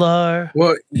people are.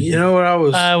 Well, you know what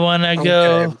I want to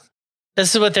go.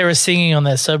 This is what they were singing on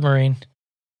that submarine.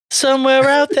 Somewhere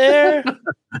out there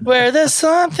where there's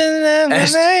something in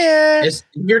the air.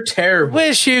 You're terrible.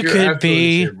 Wish you could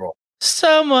be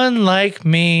someone like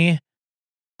me.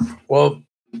 Well,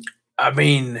 I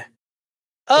mean,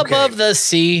 above the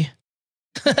sea.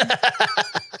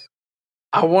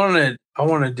 I want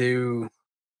to do.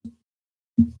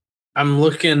 I'm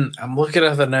looking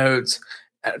at the notes,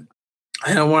 and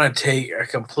I want to take a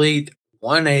complete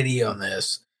 180 on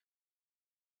this.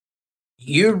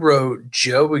 You wrote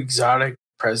Joe Exotic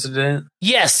president?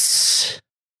 Yes.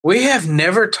 We have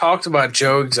never talked about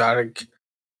Joe Exotic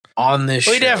on this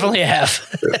show. We definitely have.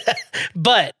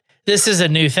 But this is a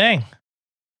new thing.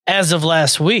 As of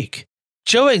last week,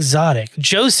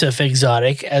 Joseph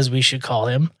Exotic, as we should call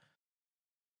him,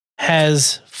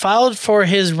 has filed for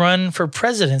his run for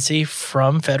presidency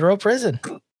from federal prison,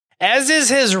 as is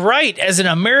his right as an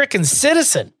American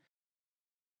citizen.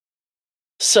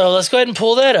 So let's go ahead and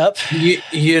pull that up.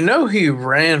 You know he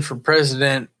ran for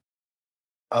president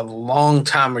a long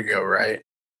time ago, right?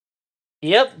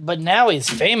 Yep, but now he's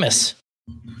famous.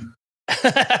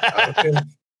 Okay.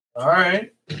 All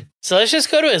right. So let's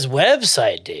just go to his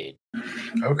website, dude.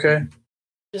 Okay.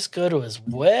 Just go to his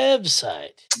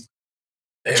website.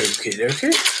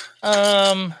 Okay.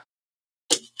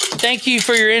 Thank you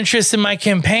for your interest in my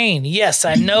campaign. Yes,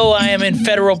 I know I am in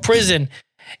federal prison,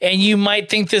 and you might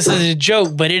think this is a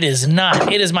joke, but it is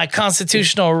not. It is my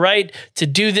constitutional right to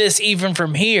do this even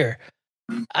from here.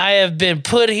 I have been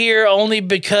put here only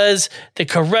because the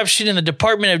corruption in the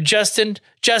Department of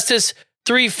Justice,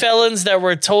 3 felons that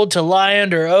were told to lie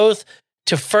under oath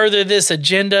to further this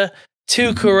agenda,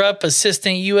 2 corrupt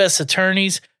assistant U.S.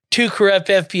 attorneys, 2 corrupt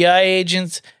FBI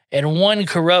agents, and 1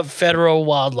 corrupt federal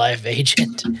wildlife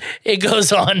agent. It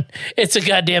goes on. It's a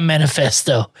goddamn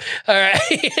manifesto. All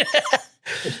right.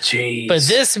 Jeez. But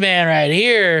this man right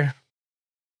here,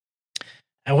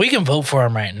 and we can vote for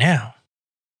him right now.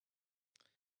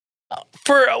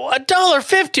 For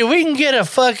 $1.50, we can get a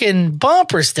fucking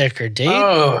bumper sticker, dude.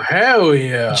 Oh, hell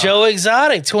yeah. Joe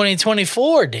Exotic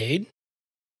 2024, dude.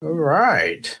 All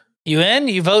right. You in?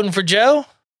 You voting for Joe?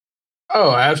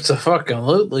 Oh,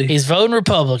 absolutely. He's voting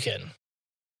Republican.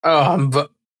 Oh,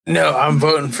 I'm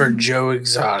voting for Joe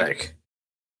Exotic.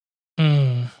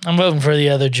 I'm voting for the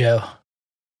other Joe.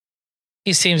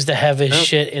 He seems to have his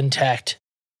shit intact.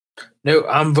 No,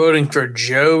 I'm voting for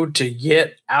Joe to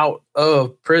get out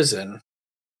of prison.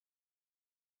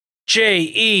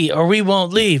 J.E. or we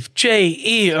won't leave.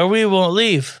 J.E. or we won't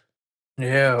leave.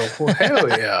 Yeah, well, hell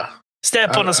yeah.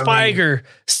 Step on a spider.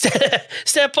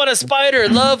 Step on a spider.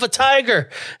 Love a tiger.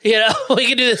 You know, we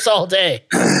can do this all day.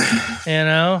 You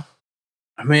know?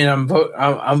 I mean, I'm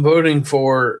voting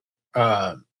for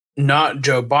not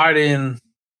Joe Biden.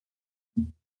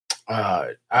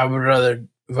 I would rather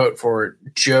vote for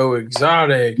Joe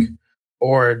Exotic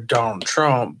or Donald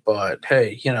Trump, but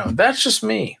hey, you know, that's just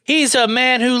me. He's a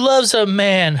man who loves a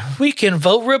man. We can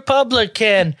vote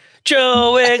Republican.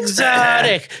 Joe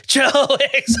Exotic. Joe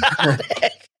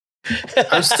Exotic.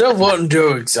 I'm still voting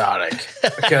Joe Exotic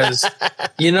because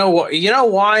you know what? You know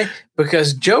why?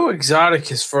 Because Joe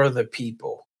Exotic is for the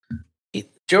people.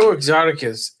 Joe Exotic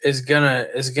is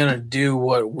gonna do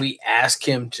what we ask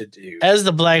him to do. As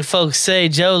the black folks say,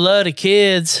 Joe love the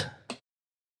kids.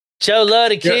 Joe love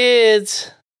the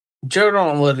kids. Joe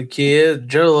don't love the kids.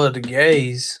 Joe love the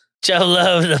gays. Joe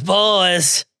love the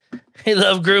boys. He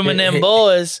love grooming them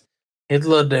boys. He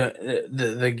love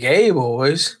the gay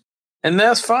boys, and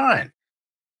that's fine.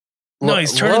 No,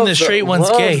 he's turning the straight ones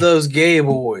gay. Love those gay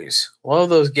boys. Love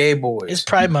those gay boys. It's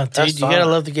Pride Month, dude. You gotta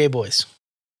love the gay boys.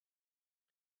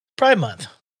 Pride Month,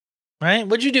 right?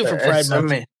 What'd you do for Pride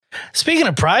Month? Speaking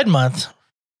of Pride Month,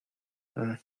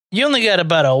 you only got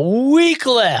about a week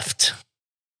left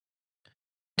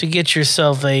to get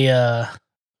yourself a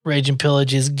Rage and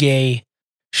Pillage's gay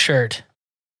shirt.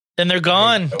 Then they're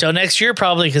gone till next year,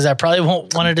 probably, because I probably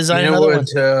won't want to design another one.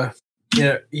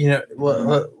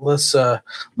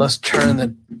 Let's turn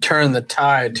the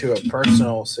tide to a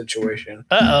personal situation.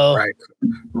 Right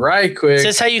quick. Is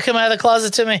this how you come out of the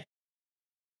closet to me?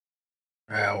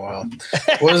 Oh, well,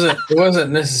 it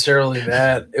wasn't necessarily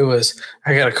that. It was,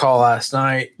 I got a call last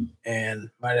night,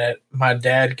 and my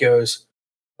dad goes,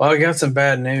 "Well, I got some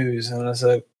bad news," and I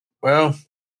said, "Well,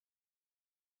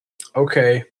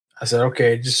 okay." I said,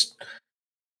 "Okay, just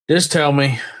tell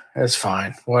me. That's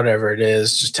fine. Whatever it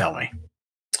is, just tell me."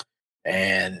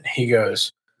 And he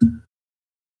goes,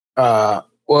 "Well,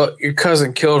 your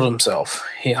cousin killed himself.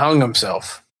 He hung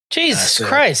himself." Jesus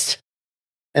Christ!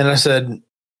 And I said,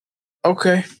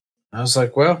 "Okay." I was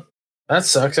like, "Well, that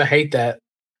sucks. I hate that.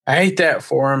 I hate that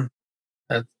for him.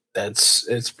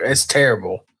 It's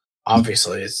terrible.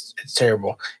 Obviously, it's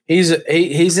terrible. He's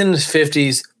in his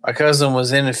 50s. My cousin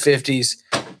was in his 50s.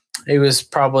 He was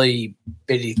probably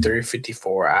 53,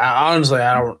 54. I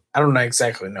don't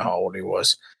exactly know how old he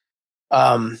was.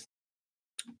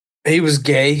 He was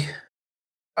gay.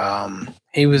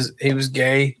 He was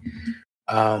gay.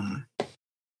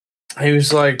 He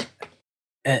was like,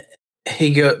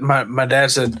 my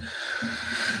dad said,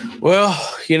 "Well,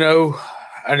 he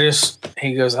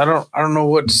goes, I don't know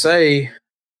what to say.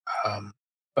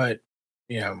 But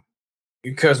your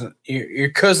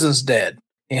cousin's dead.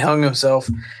 He hung himself."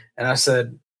 And I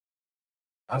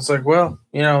was like, "Well,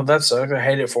 that sucks. I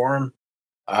hate it for him."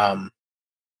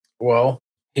 Well,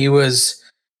 he was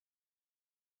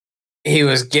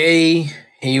gay.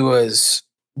 He was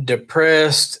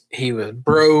depressed. He was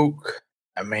broke.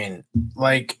 I mean,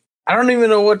 like, I don't even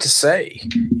know what to say,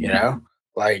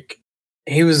 like,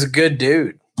 he was a good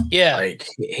dude. Yeah. Like,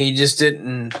 he just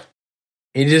didn't,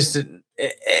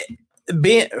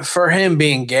 for him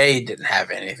being gay didn't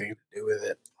have anything to do with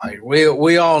it. Like,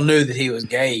 we all knew that he was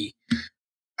gay.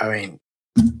 I mean,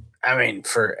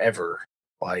 forever.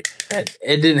 Like, it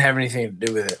didn't have anything to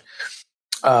do with it.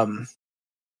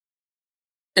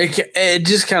 It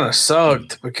just kind of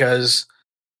sucked because,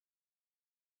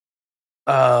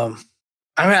 I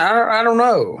don't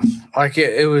know. Like,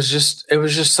 it was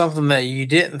just something that you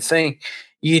didn't think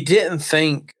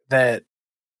that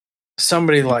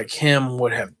somebody like him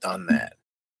would have done that.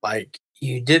 Like,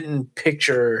 you didn't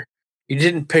picture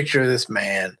this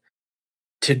man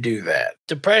to do that.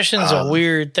 Depression's a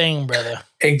weird thing, brother.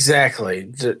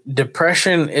 Exactly.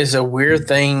 Depression is a weird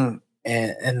thing,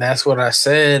 and that's what I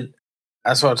said.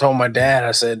 That's what I told my dad.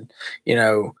 I said,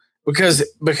 because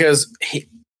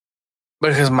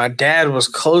my dad was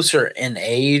closer in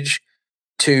age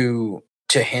to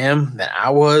him than I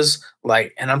was,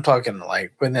 like, and I'm talking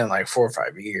like within like 4 or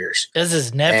 5 years. That's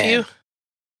his nephew? And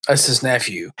that's his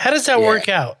nephew. How does that work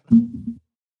out?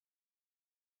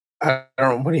 I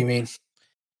don't know. What do you mean?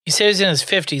 You say he's in his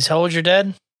 50s. How old's your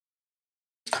dad?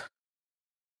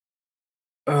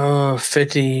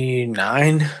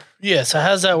 59. Yeah, so how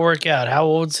does that work out? How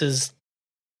old's his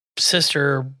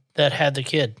sister that had the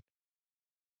kid?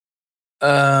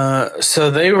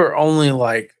 So they were only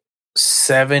like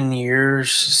 7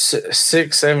 years,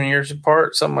 6, 7 years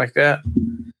apart, something like that.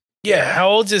 Yeah. How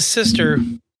old's his sister?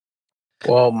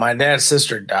 Well, my dad's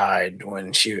sister died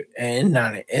when she in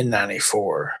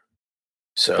 94.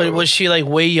 So, but was she like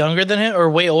way younger than him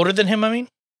or way older than him? I mean,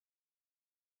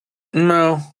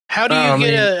 no. How do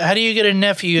you get a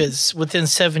nephew that's within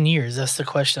 7 years? That's the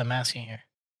question I'm asking here.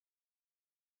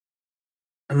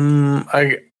 I'm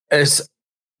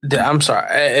sorry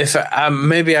if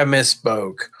maybe I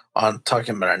misspoke on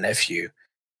talking about a nephew.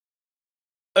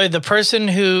 The person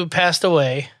who passed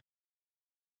away,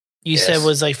 you said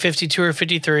was like 52 or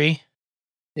 53.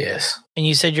 Yes. And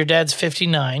you said your dad's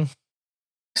 59.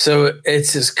 So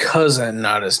it's his cousin,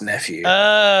 not his nephew.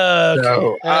 Oh, okay.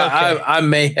 So okay. I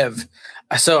may have.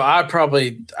 So I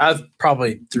probably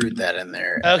threw that in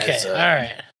there. Okay, all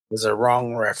right. It's a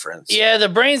wrong reference. Yeah, the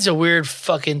brain's a weird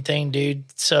fucking thing, dude.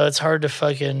 So it's hard to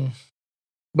fucking.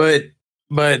 But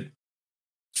like,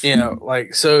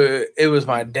 so it was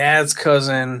my dad's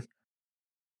cousin,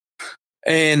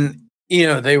 and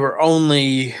they were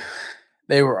only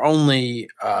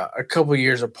a couple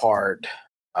years apart.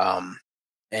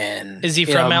 And is he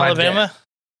from Alabama?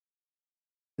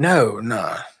 No.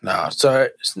 So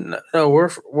no,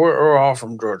 we're all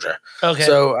from Georgia. Okay.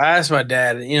 So I asked my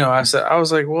dad. I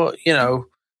was like, well,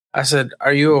 I said,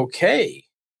 "Are you okay?"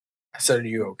 I said, "Are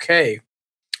you okay?"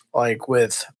 Like,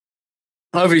 with,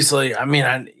 obviously, I mean,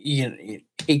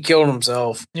 he killed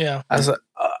himself. Yeah. I said,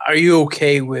 "Are you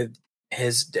okay with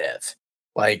his death?"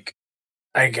 Like,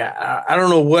 I don't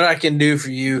know what I can do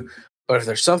for you, but if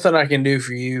there's something I can do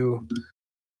for you,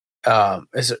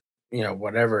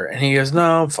 whatever. And he goes,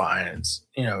 no, I'm fine. It's,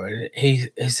 he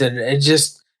said, it's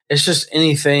just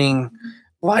anything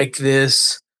like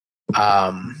this.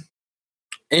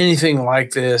 Anything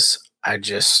like this, I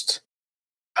just,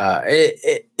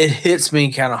 it hits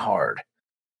me kind of hard.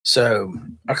 So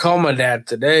I called my dad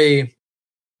today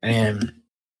and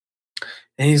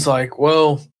he's like,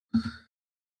 well,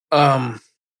 I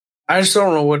just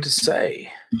don't know what to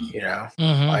say,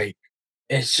 like,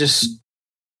 it's just,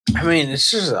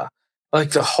 it's just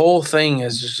like the whole thing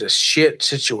is just a shit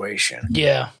situation.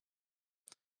 Yeah.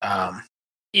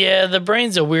 Yeah, the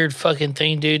brain's a weird fucking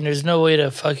thing, dude. And there's no way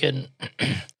to fucking,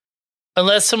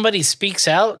 unless somebody speaks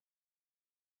out,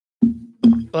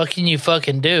 what can you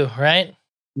fucking do, right?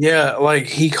 Yeah, like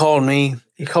he called me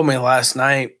last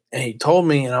night and he told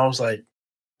me, and I was like,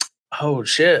 oh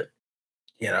shit,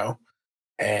 and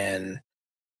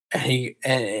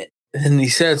then he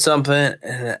said something,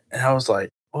 and I was like,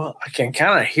 well, I can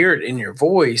kind of hear it in your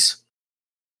voice.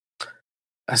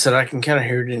 I said, I can kind of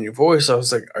hear it in your voice. I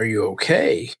was like, are you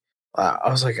okay? I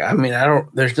was like,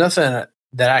 there's nothing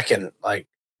that I can like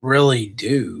really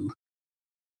do.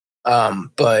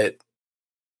 But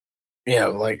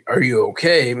like, are you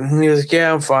okay? And he was like,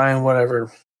 yeah, I'm fine,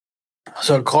 whatever.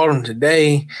 So I called him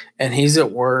today and he's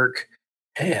at work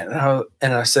and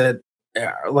I said,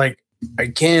 like,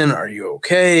 again, are you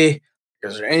okay?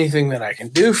 Is there anything that I can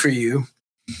do for you?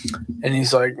 And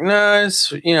he's like, no, it's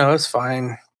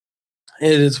fine.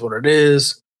 It is what it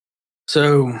is.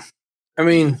 So, I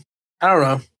don't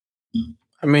know.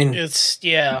 It's,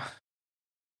 yeah.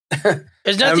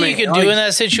 There's nothing you can do in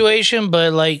that situation,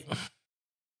 but like,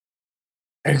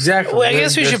 exactly. Well, I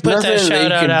guess we should put that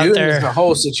shout out there. The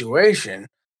whole situation,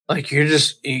 like you're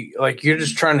just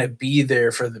trying to be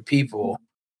there for the people.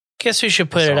 Guess we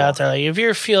should put it out there. Like, if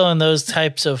you're feeling those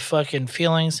types of fucking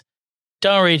feelings,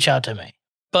 don't reach out to me.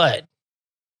 But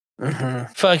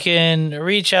fucking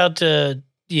reach out to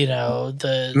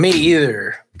me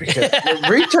either. Because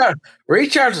reach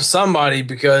out to somebody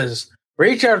because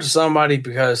there's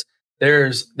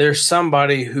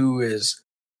somebody who is,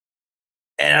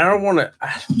 and I don't want to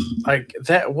like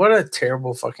that. What a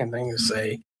terrible fucking thing to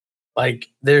say. Like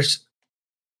there's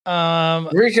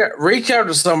reach out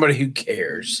to somebody who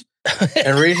cares,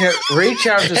 and reach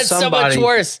out to that's somebody. So much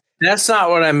worse. That's not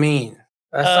what I mean.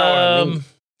 That's not what I mean.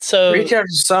 So reach out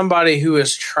to somebody who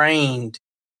is trained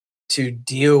to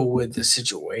deal with the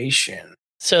situation.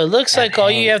 So it looks like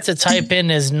all you have to type in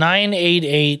is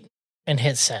 988 and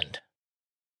hit send.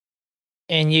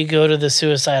 And you go to the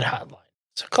suicide hotline.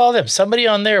 So call them. Somebody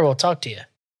on there will talk to you.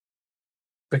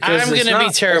 Because I'm going to be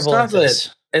terrible at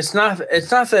this. It's not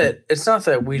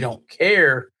that we don't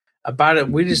care about it.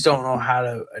 We just don't know how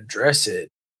to address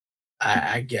it.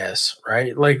 I guess,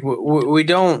 right? Like we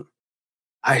don't.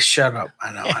 I shut up.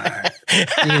 I know.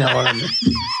 You know what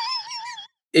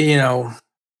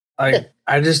I mean?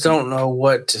 I just don't know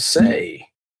what to say.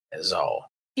 Is all.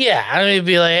 Yeah, I'm gonna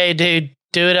be like, hey, dude,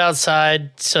 do it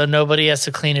outside so nobody has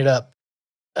to clean it up.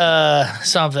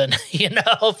 Something,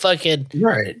 fucking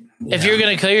right. Yeah. If you're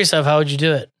gonna kill yourself, how would you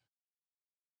do it?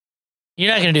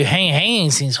 You're not gonna do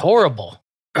hanging seems horrible.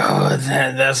 Oh,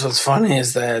 that's what's funny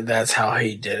is that's how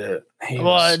he did it.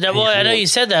 I know you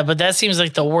said that, but that seems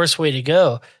like the worst way to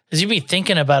go because you'd be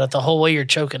thinking about it the whole way you're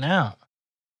choking out.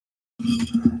 I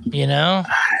don't know.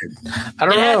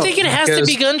 I think it has to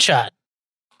be gunshot.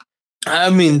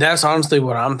 That's honestly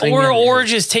what I'm thinking. Or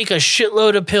just take a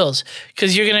shitload of pills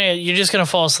because you're just gonna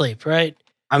fall asleep, right?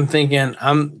 I'm thinking.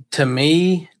 To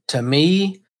me,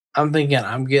 I'm thinking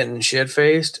I'm getting shit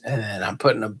faced and then I'm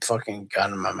putting a fucking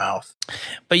gun in my mouth.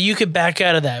 But you could back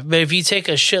out of that. But if you take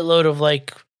a shitload of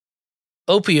like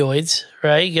opioids,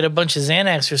 right? You get a bunch of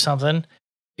Xanax or something,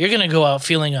 you're gonna go out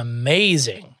feeling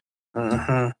amazing.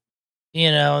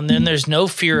 And then there's no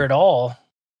fear at all.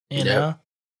 You know?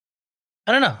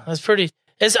 I don't know. That's pretty.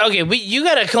 It's okay. You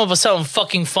got to come up with something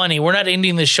fucking funny. We're not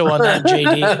ending the show on that,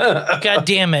 JD. God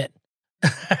damn it.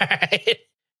 All right.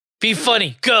 Be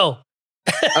funny. Go.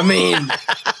 I'm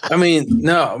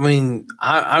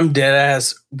dead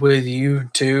ass with you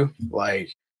too.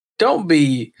 Like, don't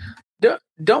be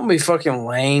fucking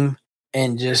lame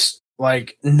and just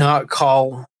like not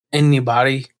call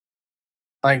anybody.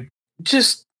 Like,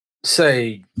 just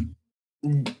say,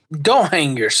 don't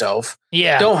hang yourself.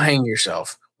 Yeah. Don't hang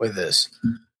yourself with this.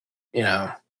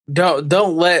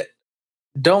 Don't let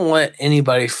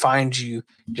anybody find you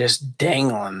just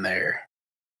dangling there.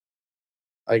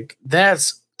 Like,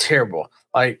 that's terrible.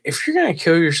 Like, if you're gonna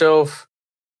kill yourself,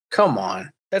 come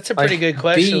on. That's a pretty good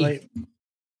question.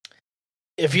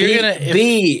 If you're gonna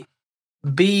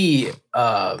be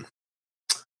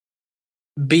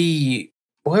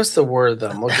what's the word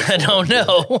that I'm looking for? I don't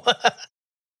know.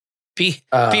 Be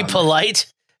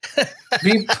polite.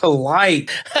 Be polite.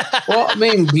 Well, I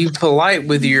mean, be polite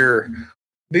with your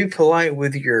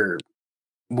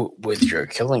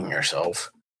killing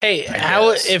yourself. Hey,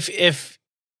 how if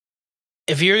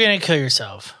you're gonna kill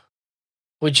yourself,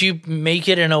 would you make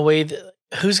it in a way that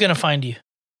who's gonna find you?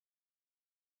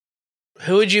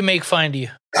 Who would you make find you?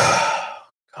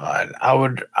 God, I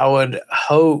would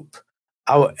hope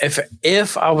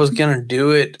if I was gonna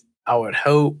do it, I would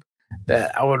hope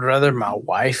that I would rather my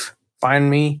wife find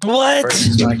me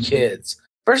versus my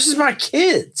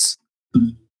kids.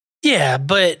 Yeah,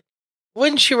 but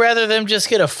wouldn't you rather them just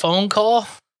get a phone call?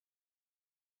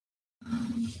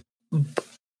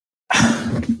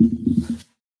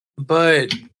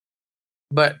 But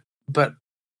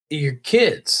your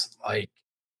kids, like,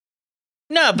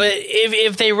 no, but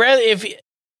if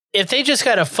they just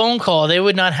got a phone call, they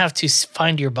would not have to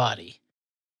find your body.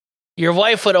 Your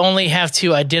wife would only have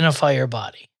to identify your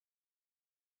body.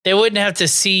 They wouldn't have to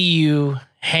see you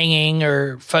hanging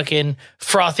or fucking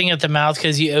frothing at the mouth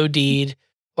because you OD'd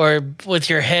or with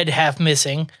your head half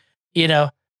missing. You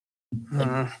know,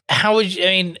 how would you? I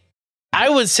mean, I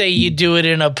would say you do it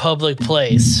in a public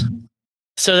place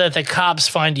so that the cops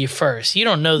find you first. You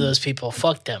don't know those people.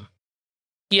 Fuck them.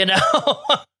 You know,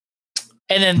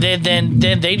 and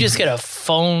then they just get a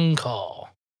phone call.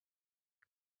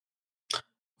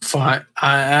 Fine,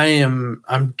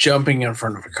 I'm jumping in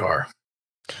front of a car.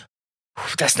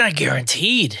 That's not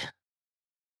guaranteed.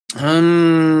 It's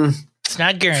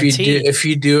not guaranteed. If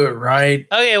you do it right.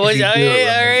 Okay, well, all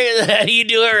right. How do you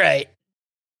do it right?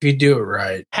 If you do it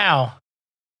right. How?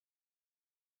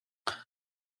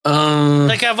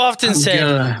 Like I've often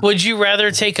said, would you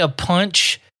rather take a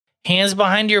punch, hands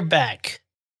behind your back,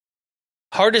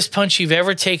 hardest punch you've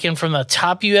ever taken from a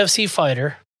top UFC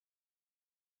fighter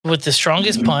with the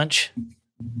strongest punch,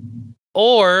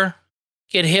 or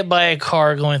get hit by a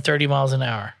car going 30 miles an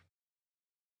hour?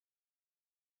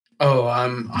 Oh,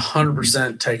 I'm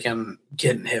 100%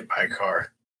 getting hit by a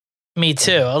car. Me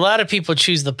too. A lot of people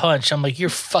choose the punch. I'm like, you're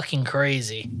fucking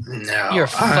crazy. No, you're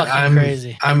fucking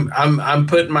crazy. I'm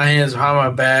putting my hands behind my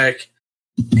back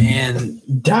and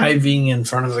diving in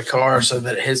front of the car so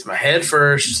that it hits my head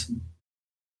first.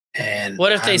 And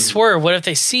what if they swerve? What if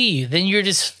they see you? Then you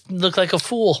just look like a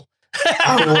fool.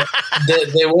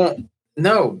 They won't.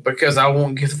 No, because I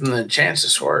won't give them the chance to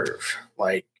swerve.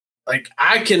 Like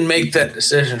I can make that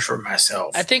decision for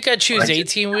myself. I think I'd choose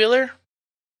 18-wheeler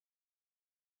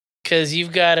because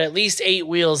you've got at least 8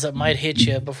 wheels that might hit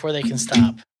you before they can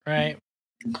stop, right?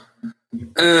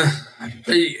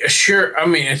 Sure. I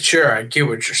mean, sure, I get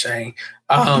what you're saying.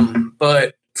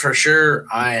 But for sure,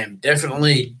 I am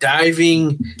definitely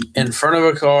diving in front of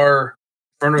a car,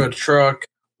 in front of a truck,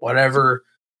 whatever.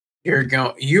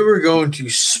 You were going to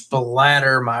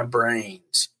splatter my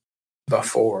brains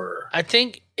before. I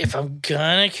think if I'm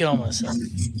gonna kill myself,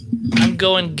 I'm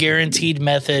going guaranteed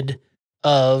method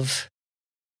of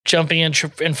jumping in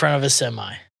front of a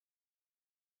semi.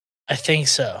 I think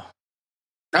so.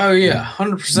 Oh yeah,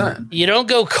 100%. You don't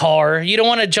go car. You don't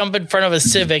want to jump in front of a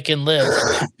Civic and live.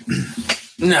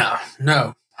 No,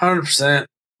 100%.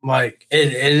 Like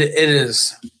it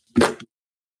is.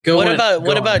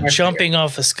 What about jumping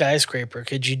off a skyscraper?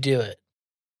 Could you do it?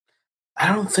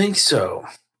 I don't think so.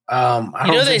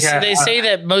 They say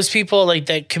that most people like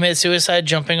that commit suicide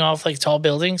jumping off like tall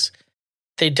buildings,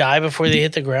 they die before they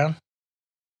hit the ground.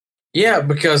 Yeah,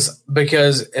 because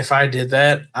if I did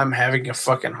that, I'm having a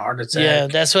fucking heart attack. Yeah,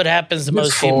 that's what happens to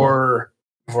most people.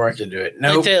 Before I can do it.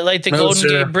 Nope. Like the Golden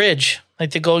Gate Bridge.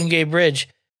 Like the Golden Gate Bridge.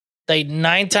 Like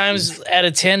 9 times out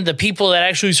of 10, the people that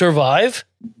actually survive,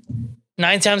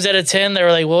 9 times out of 10,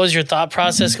 they're like, what was your thought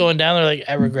process going down? They're like,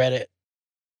 I regret it.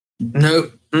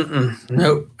 Nope.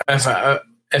 Nope.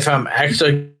 If I'm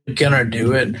actually gonna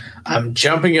do it, I'm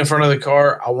jumping in front of the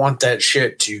car. I want that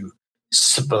shit to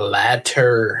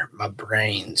splatter my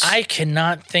brains. I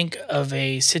cannot think of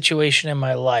a situation in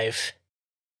my life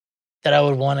that I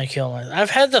would want to kill myself. I've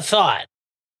had the thought,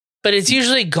 but it's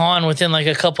usually gone within like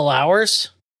a couple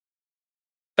hours.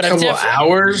 But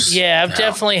hours? Yeah, I've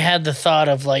definitely had the thought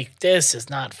of like, this is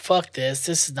not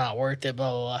worth it,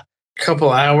 blah, blah, blah.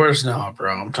 Couple hours? No,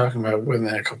 bro. I'm talking about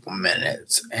within a couple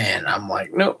minutes. And I'm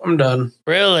like, nope, I'm done.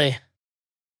 Really?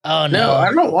 Oh, no. No,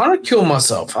 I don't want to kill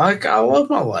myself. I love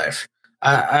my life.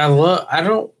 I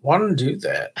don't want to do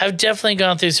that. I've definitely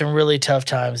gone through some really tough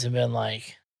times and been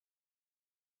like,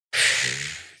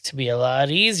 to be a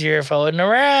lot easier if I wasn't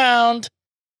around.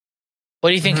 What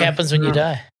do you think happens when you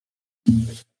die?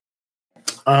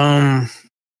 I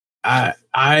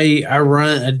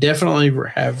definitely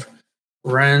have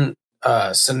run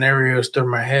scenarios through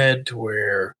my head to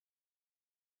where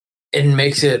it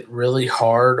makes it really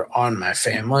hard on my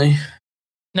family.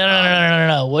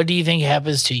 No. What do you think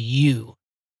happens to you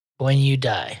when you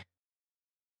die?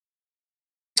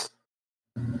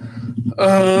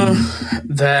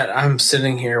 That I'm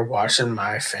sitting here watching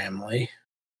my family.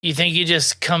 You think you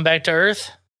just come back to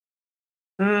Earth?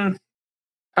 I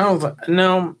don't.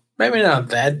 No, maybe not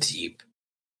that deep.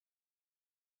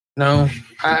 No,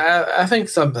 I think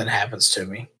something happens to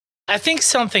me. I think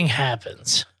something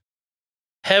happens.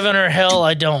 Heaven or hell,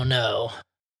 I don't know.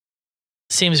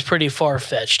 Seems pretty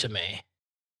far-fetched to me.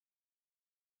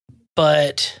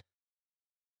 But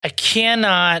I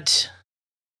cannot,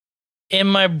 in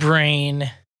my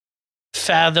brain,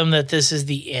 fathom that this is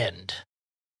the end.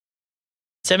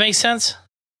 Does that make sense?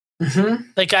 Mm-hmm.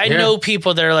 Like, I know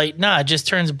people that are like, nah, it just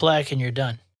turns black and you're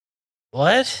done.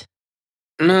 What?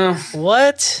 No.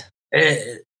 What?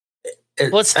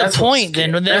 What's the point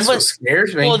then? That's what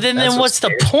scares me. Well, then what's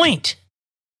the point?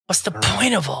 What's the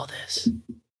point of all this?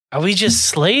 Are we just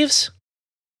slaves?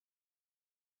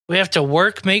 We have to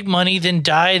work, make money, then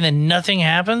die, and then nothing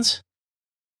happens?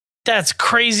 That's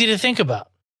crazy to think about.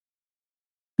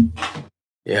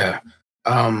 Yeah.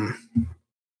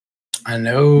 I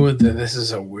know that this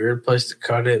is a weird place to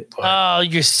cut it, but oh,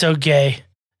 you're so gay.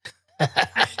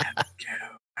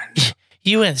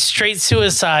 You went straight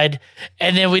suicide,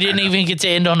 and then we didn't even get to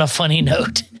end on a funny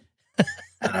note.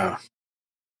 I know.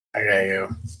 I gotta go.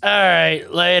 All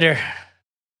right, later.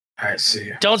 All right, see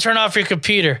you. Don't turn off your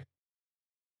computer.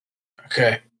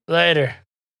 Okay. Later.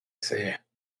 See you.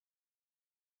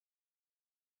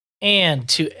 And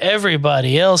to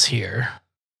everybody else here,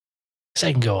 so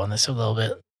I can go on this a little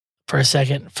bit for a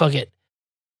second. Fuck it.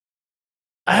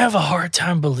 I have a hard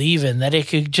time believing that it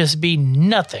could just be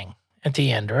nothing at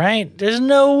the end, right? There's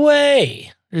no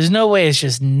way. There's no way it's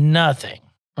just nothing,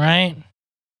 right?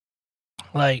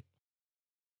 Like,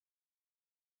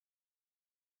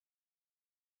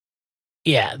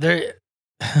 yeah, there.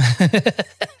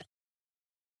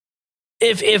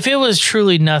 If it was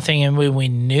truly nothing and we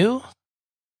knew,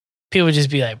 people would just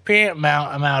be like, I'm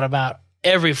out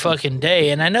every fucking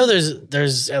day. And I know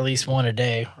there's at least one a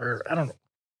day, or I don't know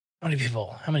how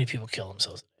many people kill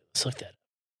themselves. Let's look that up.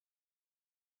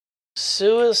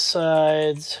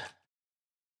 Suicides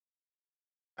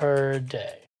per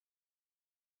day.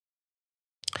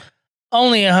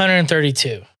 Only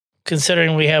 132,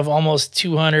 considering we have almost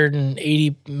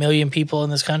 280 million people in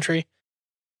this country.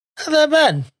 Not that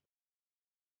bad.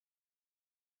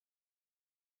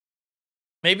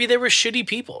 Maybe they were shitty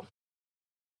people.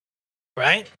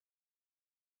 Right?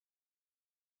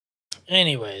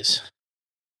 Anyways.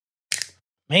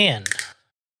 Man.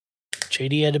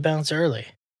 JD had to bounce early.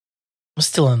 I'm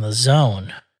still in the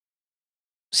zone.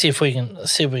 See if we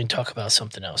can talk about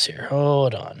something else here.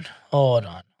 Hold on.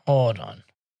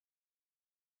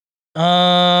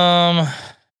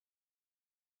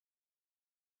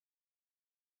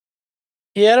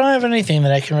 Yeah, I don't have anything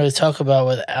that I can really talk about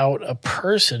without a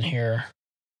person here.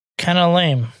 Kind of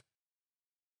lame.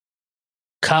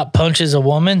 Cop punches a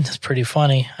woman. That's pretty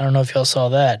funny. I don't know if y'all saw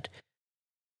that.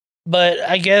 But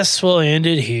I guess we'll end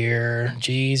it here.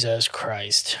 Jesus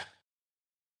Christ.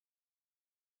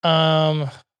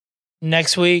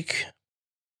 Next week,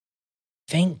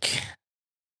 I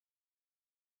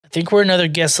think we're another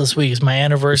guestless week. It's my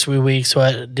anniversary week, so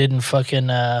I didn't fucking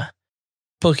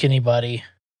book anybody.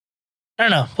 I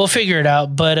don't know. We'll figure it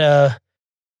out. But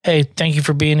hey, thank you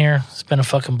for being here. It's been a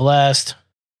fucking blast.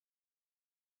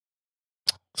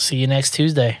 See you next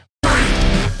Tuesday.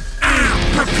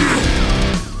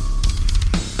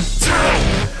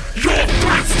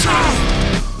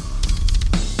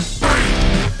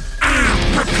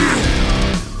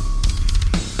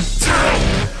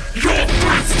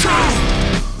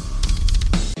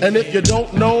 And if you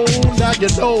don't know, now you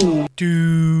know.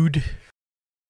 Dude.